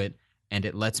can do it, and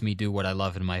it lets me do what I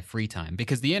love in my free time.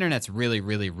 Because the internet's really,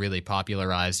 really, really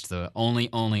popularized the only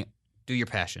do your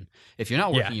passion. If you're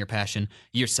not working your passion,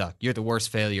 you suck. You're the worst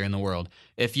failure in the world.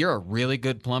 If you're a really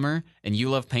good plumber and you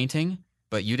love painting,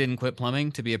 but you didn't quit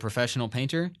plumbing to be a professional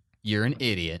painter, you're an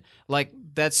idiot. Like,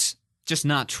 that's just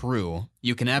not true.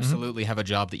 You can absolutely have a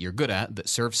job that you're good at that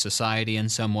serves society in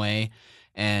some way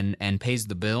and pays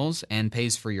the bills and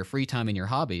pays for your free time and your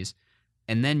hobbies,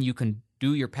 and then you can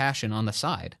do your passion on the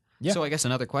side. Yeah. So I guess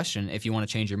another question, if you want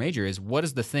to change your major, is what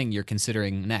is the thing you're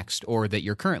considering next or that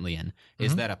you're currently in?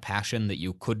 Is that a passion that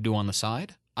you could do on the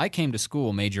side? I came to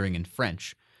school majoring in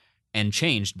French and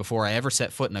changed before I ever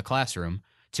set foot in a classroom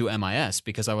to MIS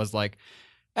because I was like,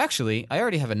 actually, I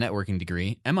already have a networking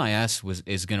degree. MIS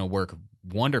is going to work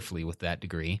wonderfully with that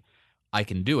degree. I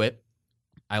can do it.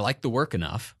 I like the work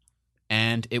enough,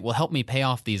 and it will help me pay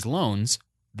off these loans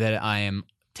that I am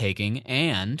taking,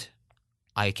 and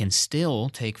I can still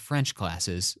take French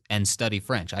classes and study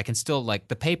French. I can still, like,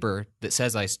 the paper that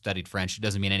says I studied French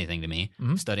doesn't mean anything to me.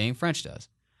 Studying French does.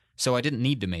 So I didn't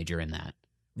need to major in that.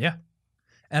 Yeah.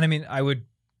 And I mean, I would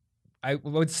I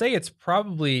would say it's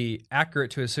probably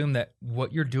accurate to assume that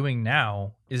what you're doing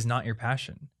now is not your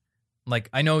passion. Like,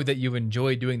 I know that you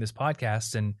enjoy doing this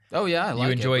podcast and Oh yeah, I like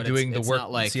you enjoy it, but doing the it's work not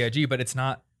with like CIG, but it's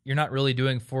not, you're not really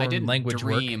doing I foreign didn't language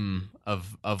work. dream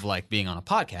of like being on a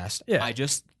podcast. Yeah. I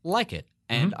just like it,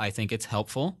 and I think it's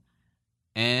helpful,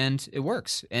 and it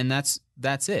works, and that's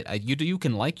it. You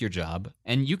can like your job,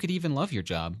 and you could even love your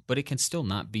job, but it can still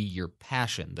not be your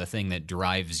passion, the thing that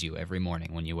drives you every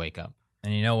morning when you wake up.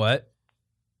 And you know what?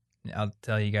 I'll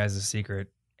tell you guys a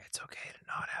secret. It's okay to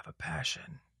not have a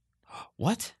passion.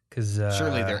 What? Because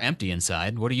Surely they're empty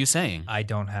inside. What are you saying? I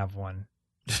don't have one.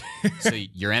 So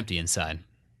you're empty inside.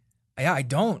 Yeah, I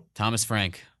don't. Thomas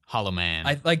Frank, Hollow Man.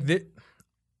 I like that.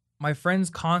 My friends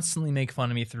constantly make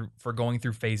fun of me for going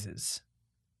through phases,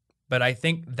 but I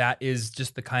think that is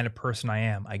just the kind of person I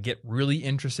am. I get really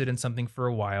interested in something for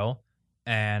a while,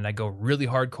 and I go really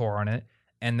hardcore on it,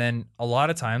 and then a lot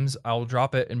of times I'll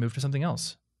drop it and move to something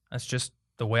else. That's just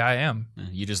the way I am.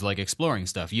 You just like exploring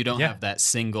stuff. You don't have that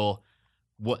single.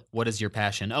 What is your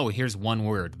passion? Oh, here's one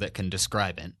word that can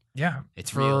describe it. Yeah,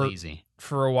 It's real easy.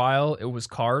 For a while, it was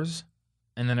cars,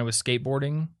 and then it was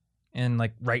skateboarding, and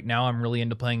like right now, I'm really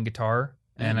into playing guitar,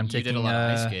 and I'm taking You did a lot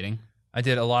of ice skating. I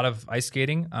did a lot of ice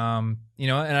skating, and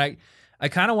I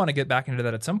kind of want to get back into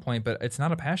that at some point, but it's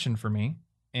not a passion for me.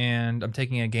 And I'm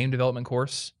taking a game development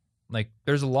course. Like,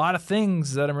 there's a lot of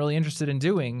things that I'm really interested in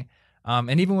doing,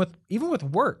 and even with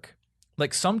work.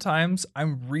 Like, sometimes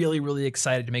I'm really, really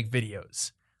excited to make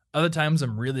videos. Other times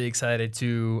I'm really excited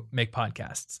to make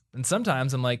podcasts. And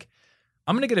sometimes I'm like,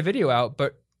 I'm going to get a video out,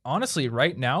 but honestly,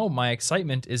 right now, my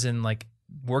excitement is in like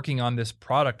working on this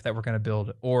product that we're going to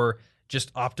build, or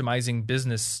just optimizing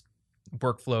business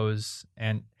workflows.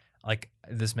 And like,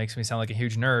 this makes me sound like a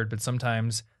huge nerd, but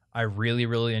sometimes I really,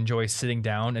 really enjoy sitting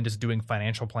down and just doing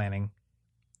financial planning.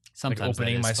 Sometimes like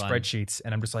opening my fun. spreadsheets,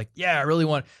 and I'm just like, yeah, I really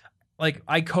want. Like,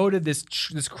 I coded this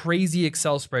crazy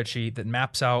Excel spreadsheet that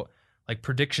maps out like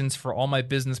predictions for all my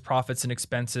business profits and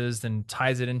expenses, and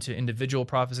ties it into individual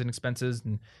profits and expenses,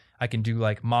 and I can do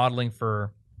like modeling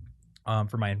for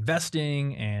my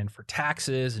investing and for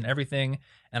taxes and everything.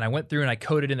 And I went through and I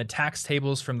coded in the tax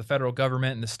tables from the federal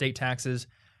government and the state taxes.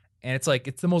 And it's like,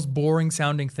 it's the most boring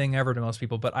sounding thing ever to most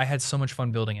people, but I had so much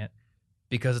fun building it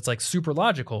because it's like super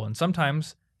logical. And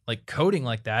sometimes like coding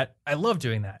like that, I love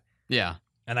doing that. Yeah.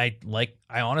 And I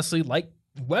honestly like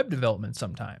web development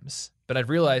sometimes, but I've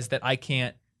realized that I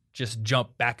can't just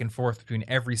jump back and forth between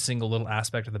every single little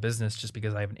aspect of the business just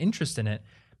because I have an interest in it.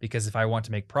 Because if I want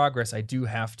to make progress, I do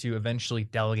have to eventually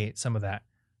delegate some of that.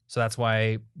 So that's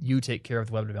why you take care of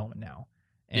the web development now.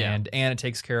 And Anna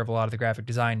takes care of a lot of the graphic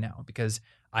design now, because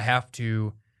I have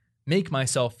to make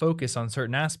myself focus on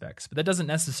certain aspects. But that doesn't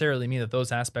necessarily mean that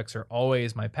those aspects are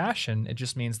always my passion. It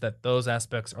just means that those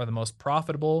aspects are the most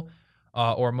profitable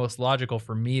or most logical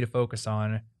for me to focus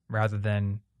on rather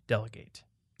than delegate.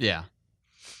 Yeah.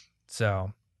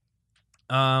 So,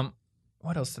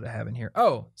 what else did I have in here?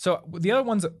 Oh, so the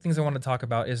other things I want to talk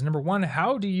about is, number one,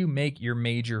 how do you make your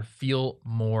major feel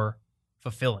more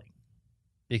fulfilling?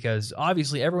 Because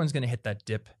obviously everyone's going to hit that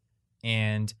dip,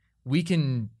 and we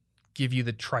can give you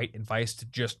the trite advice to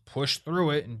just push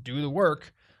through it and do the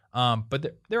work.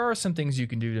 But there are some things you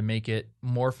can do to make it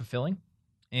more fulfilling.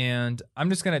 And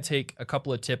I'm just going to take a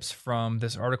couple of tips from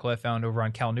this article I found over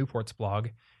on Cal Newport's blog.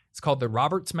 It's called the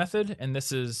Roberts Method, and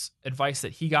this is advice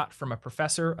that he got from a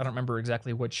professor. I don't remember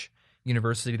exactly which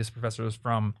university this professor was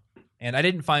from, and I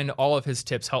didn't find all of his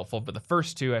tips helpful, but the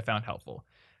first two I found helpful.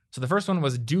 So the first one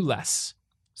was do less.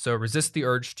 So resist the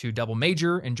urge to double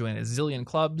major and join a zillion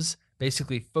clubs.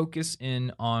 Basically focus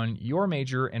in on your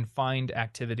major and find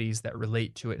activities that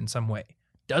relate to it in some way.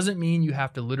 Doesn't mean you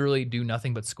have to literally do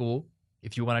nothing but school.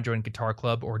 If you want to join guitar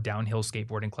club or downhill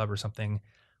skateboarding club or something,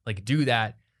 like, do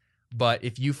that. But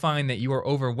if you find that you are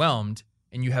overwhelmed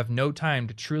and you have no time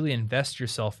to truly invest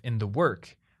yourself in the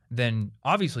work, then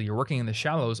obviously you're working in the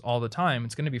shallows all the time.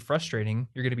 It's going to be frustrating.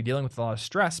 You're going to be dealing with a lot of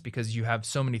stress because you have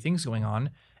so many things going on,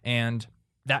 and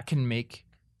that can make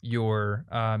your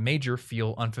major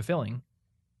feel unfulfilling,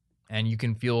 and you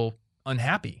can feel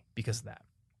unhappy because of that.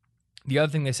 The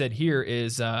other thing they said here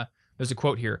is, there's a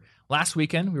quote here. Last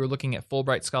weekend, we were looking at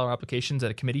Fulbright Scholar applications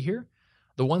at a committee here.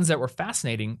 The ones that were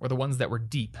fascinating were the ones that were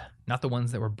deep, not the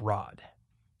ones that were broad.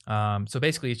 So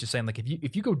basically, it's just saying, like,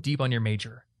 if you go deep on your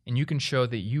major and you can show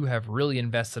that you have really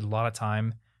invested a lot of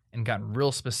time and gotten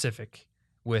real specific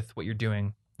with what you're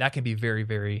doing, that can be very,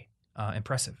 very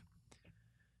impressive.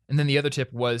 And then the other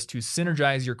tip was to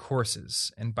synergize your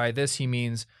courses. And by this, he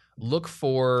means look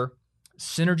for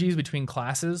synergies between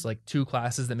classes, like two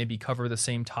classes that maybe cover the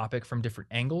same topic from different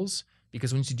angles.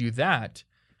 Because once you do that,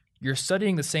 you're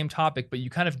studying the same topic, but you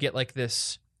kind of get like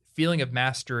this feeling of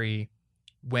mastery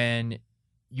when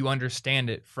you understand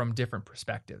it from different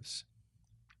perspectives.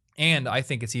 And I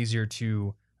think it's easier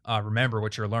to remember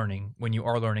what you're learning when you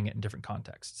are learning it in different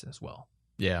contexts as well.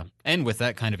 Yeah. And with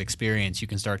that kind of experience, you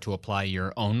can start to apply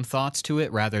your own thoughts to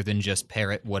it rather than just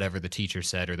parrot whatever the teacher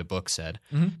said or the book said.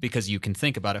 Mhm. Because you can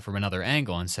think about it from another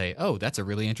angle and say, oh, that's a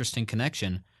really interesting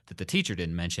connection that the teacher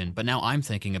didn't mention, but now I'm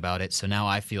thinking about it, so now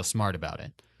I feel smart about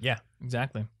it. Yeah,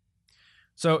 exactly.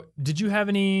 So did you have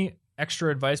any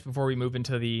extra advice before we move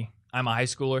into the I'm a high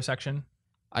schooler section?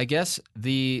 I guess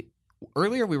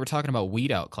earlier we were talking about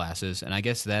weed out classes, and I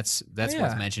guess that's yeah.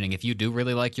 worth mentioning. If you do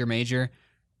really like your major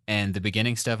and the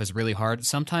beginning stuff is really hard,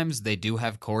 sometimes they do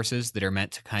have courses that are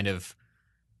meant to kind of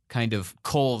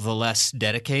cull the less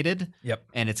dedicated. Yep.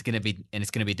 And it's gonna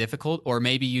be difficult. Or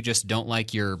maybe you just don't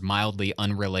like your mildly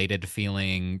unrelated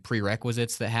feeling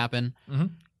prerequisites that happen. Mm-hmm.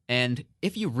 And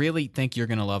if you really think you're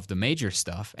gonna love the major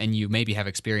stuff and you maybe have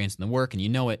experience in the work and you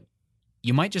know it,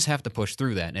 you might just have to push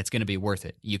through that and it's gonna be worth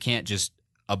it. You can't just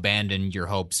abandon your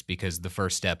hopes because the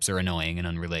first steps are annoying and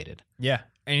unrelated. Yeah.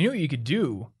 And you know what you could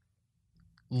do?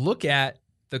 Look at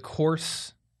the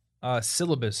course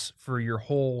syllabus for your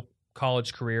whole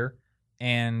college career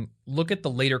and look at the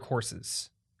later courses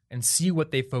and see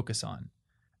what they focus on.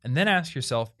 And then ask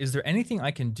yourself, is there anything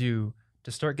I can do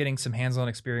to start getting some hands-on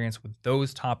experience with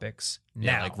those topics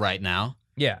now? Yeah, like right now.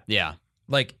 Yeah. Yeah.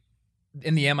 Like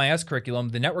in the MIS curriculum,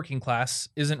 the networking class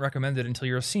isn't recommended until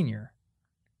you're a senior.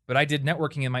 But I did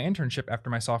networking in my internship after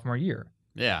my sophomore year.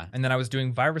 Yeah. And then I was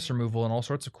doing virus removal and all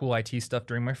sorts of cool IT stuff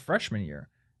during my freshman year.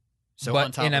 So But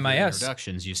on top in of your MIS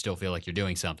introductions, you still feel like you're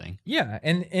doing something. Yeah,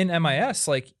 and in MIS,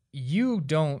 like you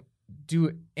don't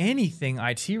do anything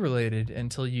IT related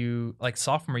until you like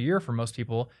sophomore year for most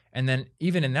people, and then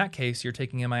even in that case, you're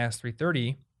taking MIS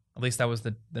 330. At least that was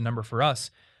the number for us,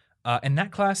 and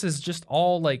that class is just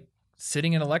all like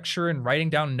sitting in a lecture and writing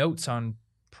down notes on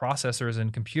processors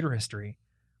and computer history.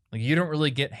 Like you don't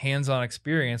really get hands-on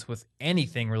experience with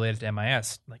anything related to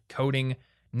MIS, like coding,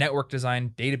 network design,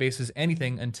 databases,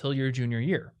 anything until your junior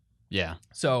year. Yeah.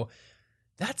 So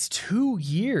that's 2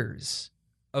 years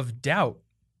of doubt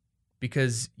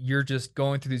because you're just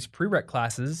going through these prereq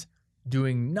classes,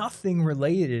 doing nothing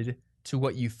related to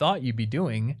what you thought you'd be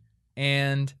doing.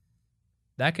 And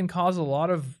that can cause a lot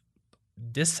of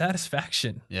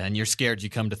dissatisfaction. Yeah, and you're scared you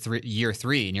come to year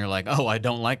 3 and you're like, oh, I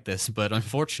don't like this. But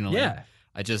unfortunately,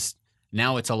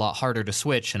 now it's a lot harder to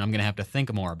switch and I'm going to have to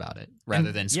think more about it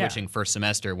rather than switching first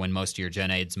semester when most of your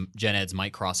gen eds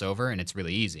might cross over and it's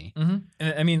really easy. Mm-hmm.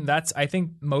 And I mean, I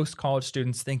think most college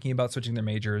students thinking about switching their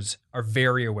majors are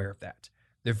very aware of that.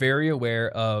 They're very aware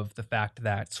of the fact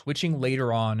that switching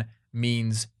later on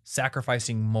means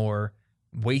sacrificing more,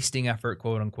 wasting effort,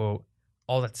 quote unquote,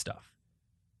 all that stuff.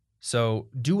 So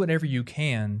do whatever you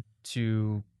can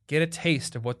to get a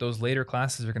taste of what those later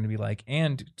classes are going to be like,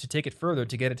 and to take it further,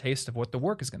 to get a taste of what the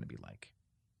work is going to be like.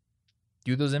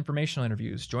 Do those informational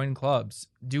interviews, join clubs,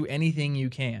 do anything you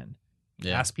can.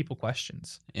 Yeah. Ask people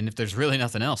questions. And if there's really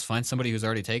nothing else, find somebody who's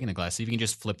already taken a class. See if you can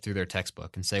just flip through their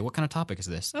textbook and say, what kind of topic is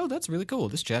this? Oh, that's really cool.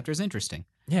 This chapter is interesting.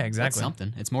 Yeah, exactly. That's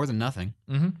something. It's more than nothing.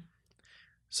 Mm-hmm.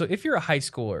 So if you're a high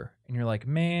schooler and you're like,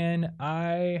 man,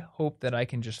 I hope that I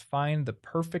can just find the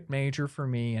perfect major for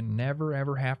me and never,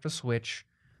 ever have to switch.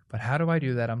 But how do I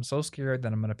do that? I'm so scared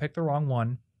that I'm going to pick the wrong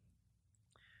one.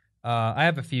 I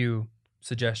have a few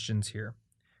suggestions here.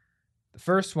 The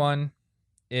first one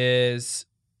is,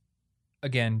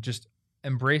 again, just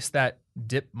embrace that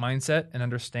dip mindset and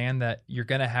understand that you're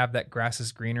going to have that grass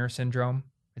is greener syndrome.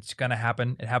 It's going to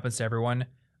happen. It happens to everyone.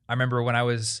 I remember when I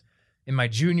was in my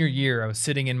junior year, I was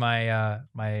sitting in my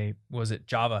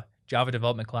Java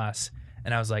development class,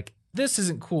 and I was like, this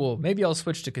isn't cool. Maybe I'll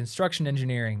switch to construction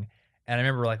engineering. And I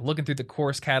remember like looking through the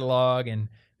course catalog and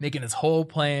making this whole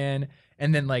plan.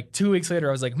 And then like 2 weeks later,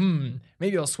 I was like,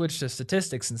 maybe I'll switch to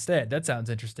statistics instead. That sounds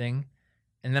interesting.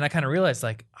 And then I kind of realized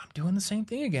like, I'm doing the same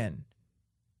thing again.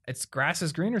 It's grass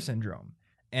is greener syndrome.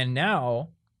 And now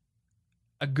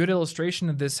a good illustration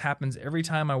of this happens every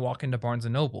time I walk into Barnes &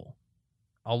 Noble.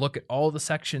 I'll look at all the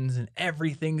sections and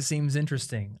everything seems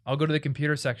interesting. I'll go to the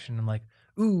computer section and I'm like,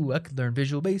 ooh, I could learn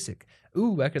Visual Basic.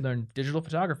 Ooh, I could learn digital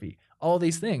photography. All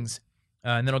these things.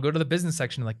 And then I'll go to the business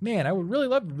section and like, man, I would really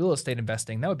love real estate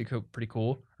investing. That would be pretty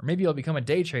cool. Or maybe I'll become a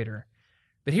day trader.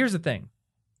 But here's the thing.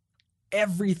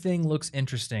 Everything looks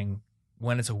interesting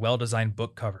when it's a well-designed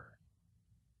book cover.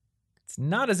 It's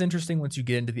not as interesting once you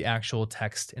get into the actual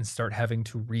text and start having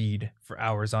to read for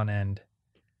hours on end.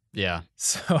 Yeah.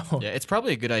 So yeah, it's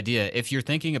probably a good idea if you're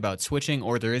thinking about switching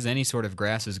or there is any sort of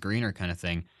grass is greener kind of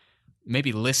thing.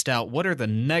 Maybe list out what are the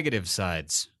negative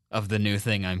sides of the new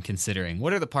thing I'm considering?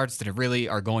 What are the parts that really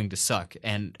are going to suck,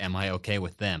 and am I okay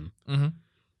with them? Mm-hmm.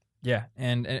 Yeah,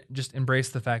 and just embrace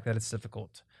the fact that it's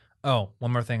difficult. Oh,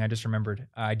 one more thing I just remembered.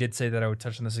 I did say that I would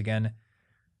touch on this again.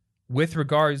 With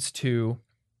regards to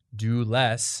do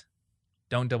less,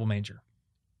 don't double major.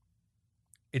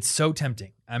 It's so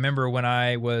tempting. I remember when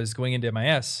I was going into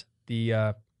MIS,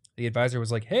 the advisor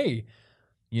was like, "Hey,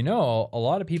 you know, a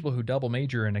lot of people who double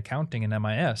major in accounting and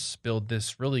MIS build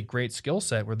this really great skill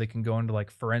set where they can go into like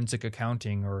forensic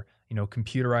accounting or, you know,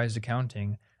 computerized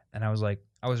accounting." And I was like,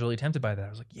 I was really tempted by that. I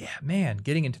was like, yeah, man,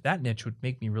 getting into that niche would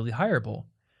make me really hireable.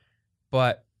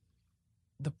 But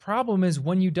the problem is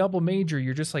when you double major,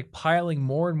 you're just like piling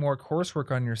more and more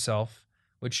coursework on yourself,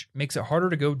 which makes it harder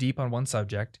to go deep on one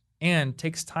subject and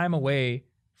takes time away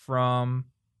from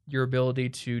your ability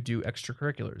to do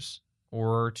extracurriculars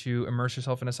or to immerse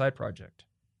yourself in a side project.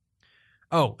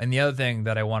 Oh, and the other thing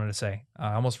that I wanted to say,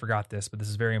 I almost forgot this, but this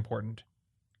is very important.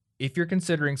 If you're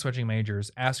considering switching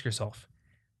majors, ask yourself,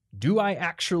 do I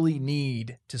actually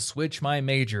need to switch my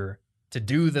major to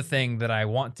do the thing that I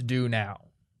want to do now?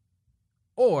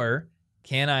 Or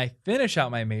can I finish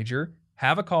out my major,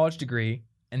 have a college degree,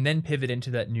 and then pivot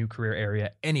into that new career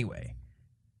area anyway?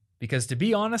 Because to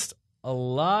be honest, a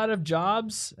lot of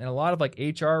jobs and a lot of like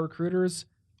HR recruiters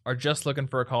are just looking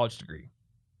for a college degree.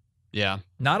 Yeah.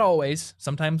 Not always.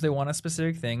 Sometimes they want a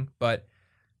specific thing, but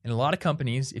in a lot of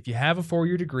companies, if you have a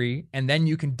 4-year degree and then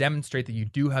you can demonstrate that you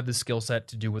do have the skill set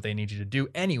to do what they need you to do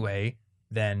anyway,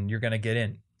 then you're going to get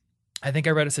in. I think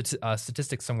I read a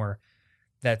statistic somewhere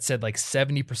that said like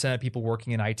 70% of people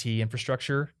working in IT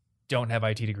infrastructure don't have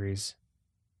IT degrees.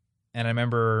 And I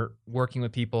remember working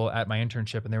with people at my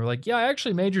internship and they were like, yeah, I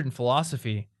actually majored in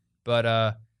philosophy,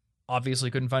 but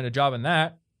obviously couldn't find a job in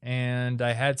that. And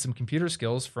I had some computer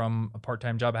skills from a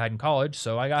part-time job I had in college,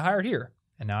 so I got hired here.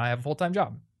 And now I have a full-time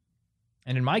job.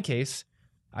 And in my case,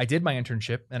 I did my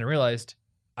internship and I realized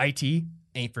IT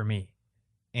ain't for me.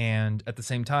 And at the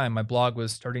same time, my blog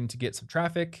was starting to get some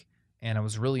traffic and I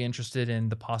was really interested in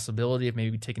the possibility of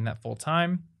maybe taking that full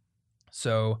time.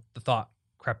 So the thought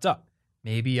crept up.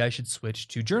 Maybe I should switch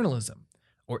to journalism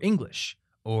or English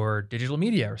or digital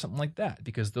media or something like that,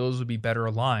 because those would be better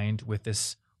aligned with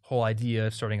this whole idea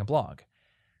of starting a blog.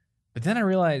 But then I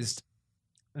realized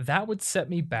that would set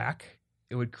me back.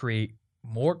 It would create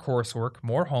more coursework,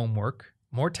 more homework,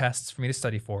 more tests for me to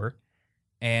study for.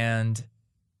 And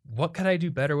what could I do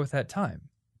better with that time?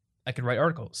 I could write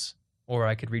articles, or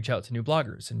I could reach out to new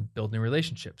bloggers and build new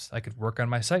relationships. I could work on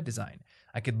my site design.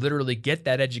 I could literally get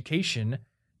that education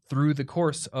through the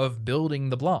course of building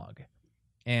the blog.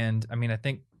 And I mean, I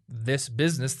think this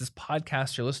business, this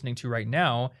podcast you're listening to right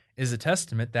now, is a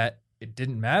testament that it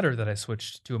didn't matter that I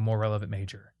switched to a more relevant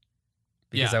major.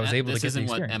 Because I was able to get the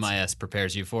experience. This isn't what MIS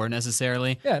prepares you for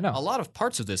necessarily. Yeah, no. A lot of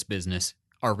parts of this business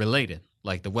are related,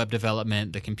 like the web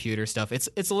development, the computer stuff. It's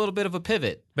a little bit of a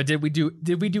pivot. But did we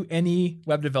do any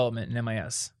web development in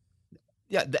MIS?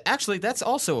 Yeah, actually, that's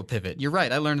also a pivot. You're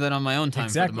right. I learned that on my own time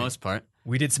for the most part.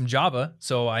 We did some Java,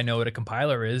 so I know what a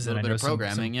compiler is, and I know some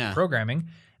programming.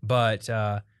 But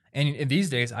and these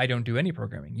days, I don't do any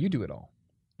programming. You do it all.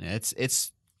 Yeah,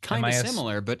 it's kind of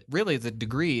similar, but really, the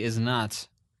degree is not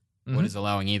what is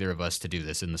allowing either of us to do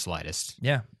this in the slightest.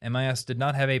 Yeah, MIS did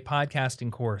not have a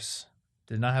podcasting course,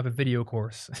 did not have a video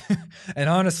course. And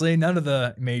honestly, none of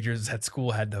the majors at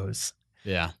school had those.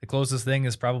 Yeah. The closest thing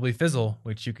is probably Fizzle,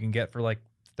 which you can get for like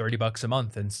 $30 a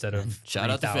month instead of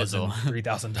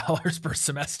 $3,000 per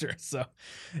semester. So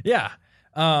yeah,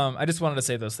 I just wanted to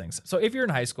say those things. So if you're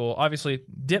in high school, obviously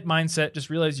dip mindset,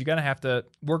 just realize you're going to have to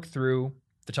work through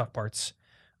the tough parts.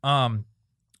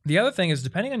 The other thing is,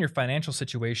 depending on your financial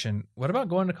situation, what about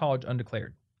going to college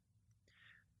undeclared?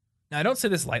 Now, I don't say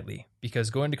this lightly,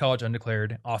 because going to college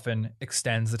undeclared often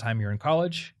extends the time you're in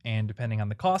college, and depending on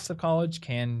the cost of college,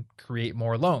 can create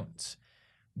more loans.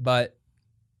 But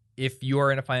if you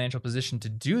are in a financial position to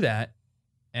do that,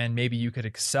 and maybe you could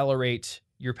accelerate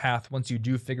your path once you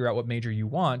do figure out what major you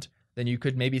want, then you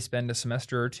could maybe spend a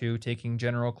semester or two taking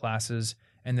general classes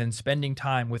and then spending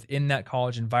time within that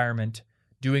college environment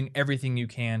doing everything you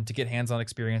can to get hands-on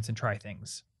experience and try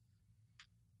things.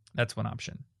 That's one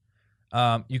option.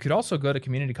 You could also go to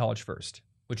community college first,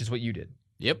 which is what you did.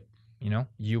 Yep. You know,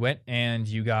 you went and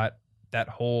you got that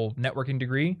whole networking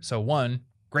degree. So one,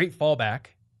 great fallback.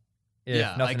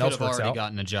 If nothing else works out. I could have already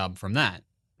gotten a job from that.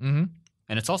 Mm-hmm.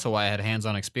 And it's also why I had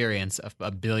hands-on experience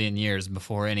a billion years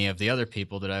before any of the other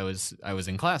people that I was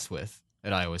in class with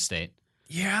at Iowa State.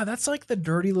 Yeah, that's like the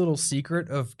dirty little secret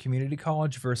of community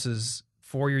college versus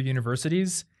four-year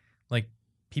universities. Like,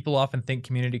 people often think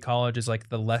community college is like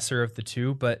the lesser of the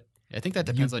two, but I think that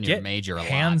depends on your major a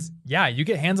lot. Yeah, you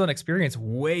get hands-on experience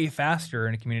way faster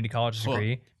in a community college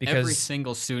degree because every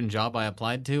single student job I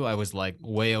applied to, I was like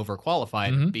way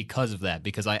overqualified because of that,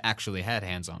 because I actually had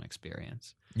hands-on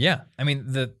experience. Yeah, I mean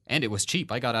and it was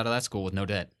cheap. I got out of that school with no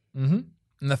debt. And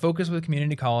the focus with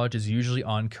community college is usually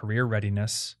on career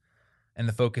readiness, and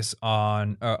the focus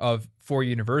on of 4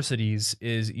 universities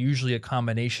is usually a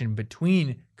combination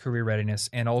between career readiness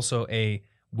and also a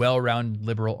well-rounded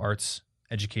liberal arts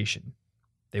education.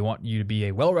 They want you to be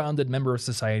a well-rounded member of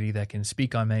society that can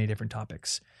speak on many different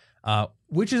topics,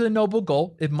 which is a noble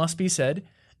goal, it must be said.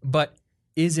 But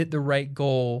is it the right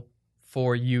goal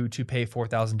for you to pay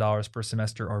 $4,000 per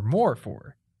semester or more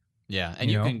for? Yeah,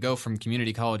 and you can go from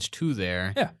community college to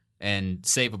there and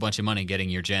save a bunch of money getting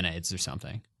your gen eds or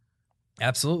something.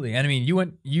 Absolutely. And I mean,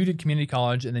 you did community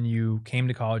college and then you came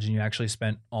to college and you actually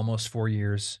spent almost 4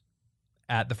 years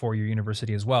at the 4-year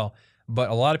university as well. But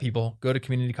a lot of people go to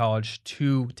community college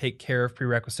to take care of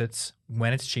prerequisites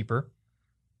when it's cheaper.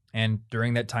 And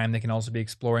during that time, they can also be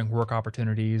exploring work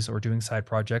opportunities or doing side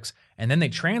projects. And then they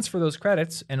transfer those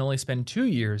credits and only spend 2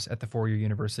 years at the 4-year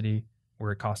university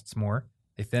where it costs more.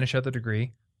 They finish out the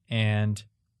degree and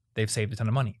they've saved a ton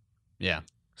of money. Yeah.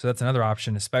 So that's another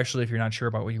option, especially if you're not sure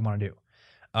about what you want to do.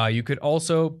 You could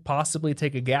also possibly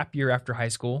take a gap year after high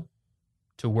school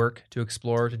to work, to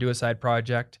explore, to do a side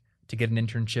project, to get an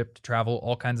internship, to travel,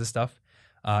 all kinds of stuff.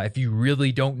 If you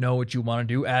really don't know what you want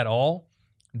to do at all,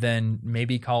 then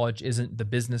maybe college isn't the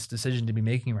business decision to be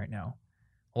making right now.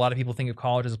 A lot of people think of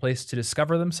college as a place to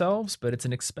discover themselves, but it's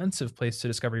an expensive place to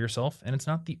discover yourself, and it's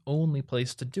not the only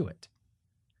place to do it.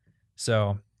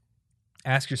 So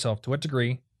ask yourself, to what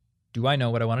degree do I know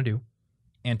what I want to do?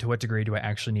 And to what degree do I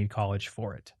actually need college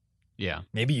for it? Yeah.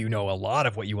 Maybe you know a lot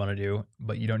of what you want to do,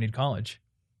 but you don't need college.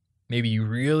 Maybe you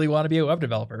really want to be a web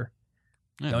developer.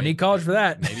 Don't need college for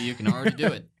that. Maybe you can already do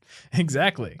it.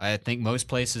 Exactly. I think most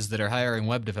places that are hiring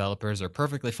web developers are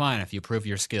perfectly fine if you prove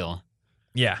your skill.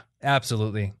 Yeah,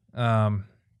 absolutely. Haven't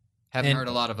heard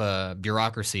a lot of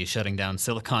bureaucracy shutting down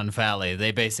Silicon Valley.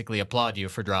 They basically applaud you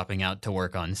for dropping out to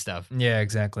work on stuff. Yeah,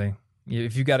 exactly.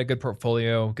 If you've got a good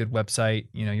portfolio, good website,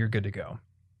 you're good to go.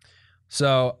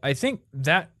 So I think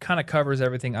that kind of covers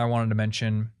everything I wanted to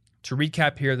mention. To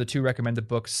recap here, the 2 recommended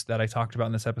books that I talked about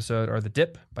in this episode are The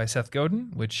Dip by Seth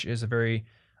Godin, which is a very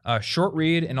short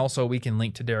read, and also we can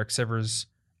link to Derek Sivers.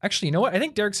 Actually, you know what? I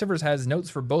think Derek Sivers has notes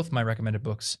for both my recommended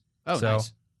books. Oh, so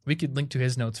nice. We could link to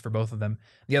his notes for both of them.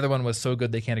 The other one was So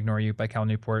Good They Can't Ignore You by Cal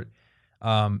Newport.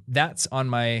 That's on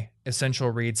my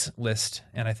essential reads list,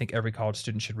 and I think every college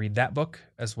student should read that book,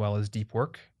 as well as Deep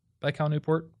Work by Cal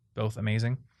Newport. Both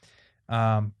amazing.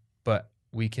 But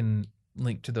we can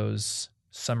link to those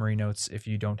summary notes if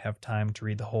you don't have time to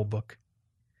read the whole book.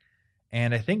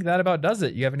 And I think that about does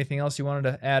it. You have anything else you wanted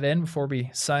to add in before we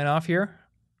sign off here?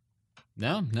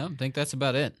 No, I think that's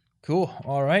about it. Cool.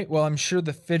 All right. Well, I'm sure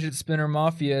the Fidget Spinner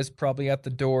Mafia is probably at the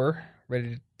door,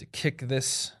 ready to kick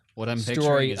this What I'm story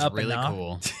picturing is up really and off.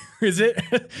 cool. Is it?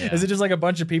 Yeah. Is it just like a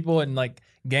bunch of people in like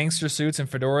gangster suits and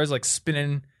fedoras, like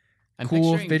spinning I'm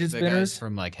cool picturing fidget the spinners? guys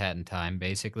from like Hat in Time,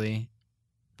 basically,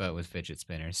 but with fidget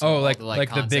spinners. Oh, all like the, the big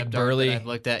concept art that burly, I've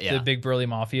looked at, yeah, the big burly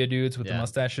mafia dudes with the Yeah.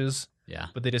 mustaches, yeah.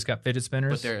 but they just got fidget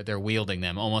spinners. But they're wielding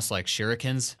them almost like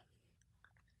shurikens.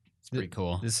 It's pretty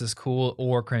cool. This is cool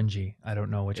or cringy. I don't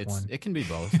know which one. It can be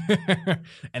both.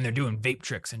 And they're doing vape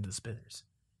tricks into the spinners.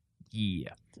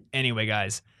 Yeah. Anyway,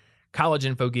 guys,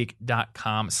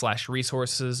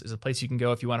 collegeinfogeek.com/resources is a place you can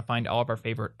go if you want to find all of our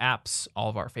favorite apps, all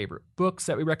of our favorite books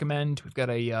that we recommend. We've got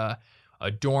a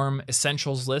dorm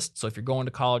essentials list. So if you're going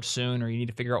to college soon or you need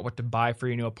to figure out what to buy for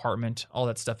your new apartment, all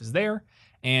that stuff is there.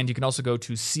 And you can also go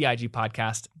to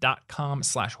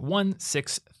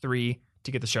cigpodcast.com/163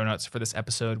 to get the show notes for this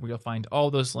episode, where you'll find all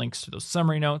those links to those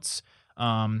summary notes,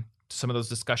 some of those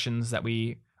discussions that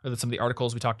some of the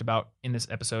articles we talked about in this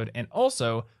episode, and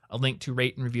also a link to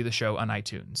rate and review the show on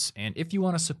iTunes. And if you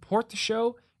want to support the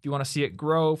show, if you want to see it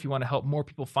grow, if you want to help more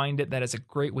people find it, that is a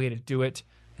great way to do it.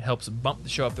 It helps bump the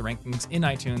show up the rankings in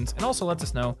iTunes, and also lets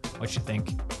us know what you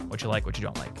think, what you like, what you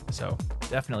don't like. So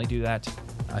definitely do that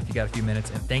if you got a few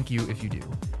minutes, and thank you if you do.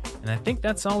 And I think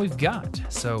that's all we've got.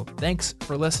 So thanks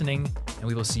for listening, and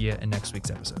we will see you in next week's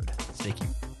episode. Stay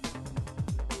cute.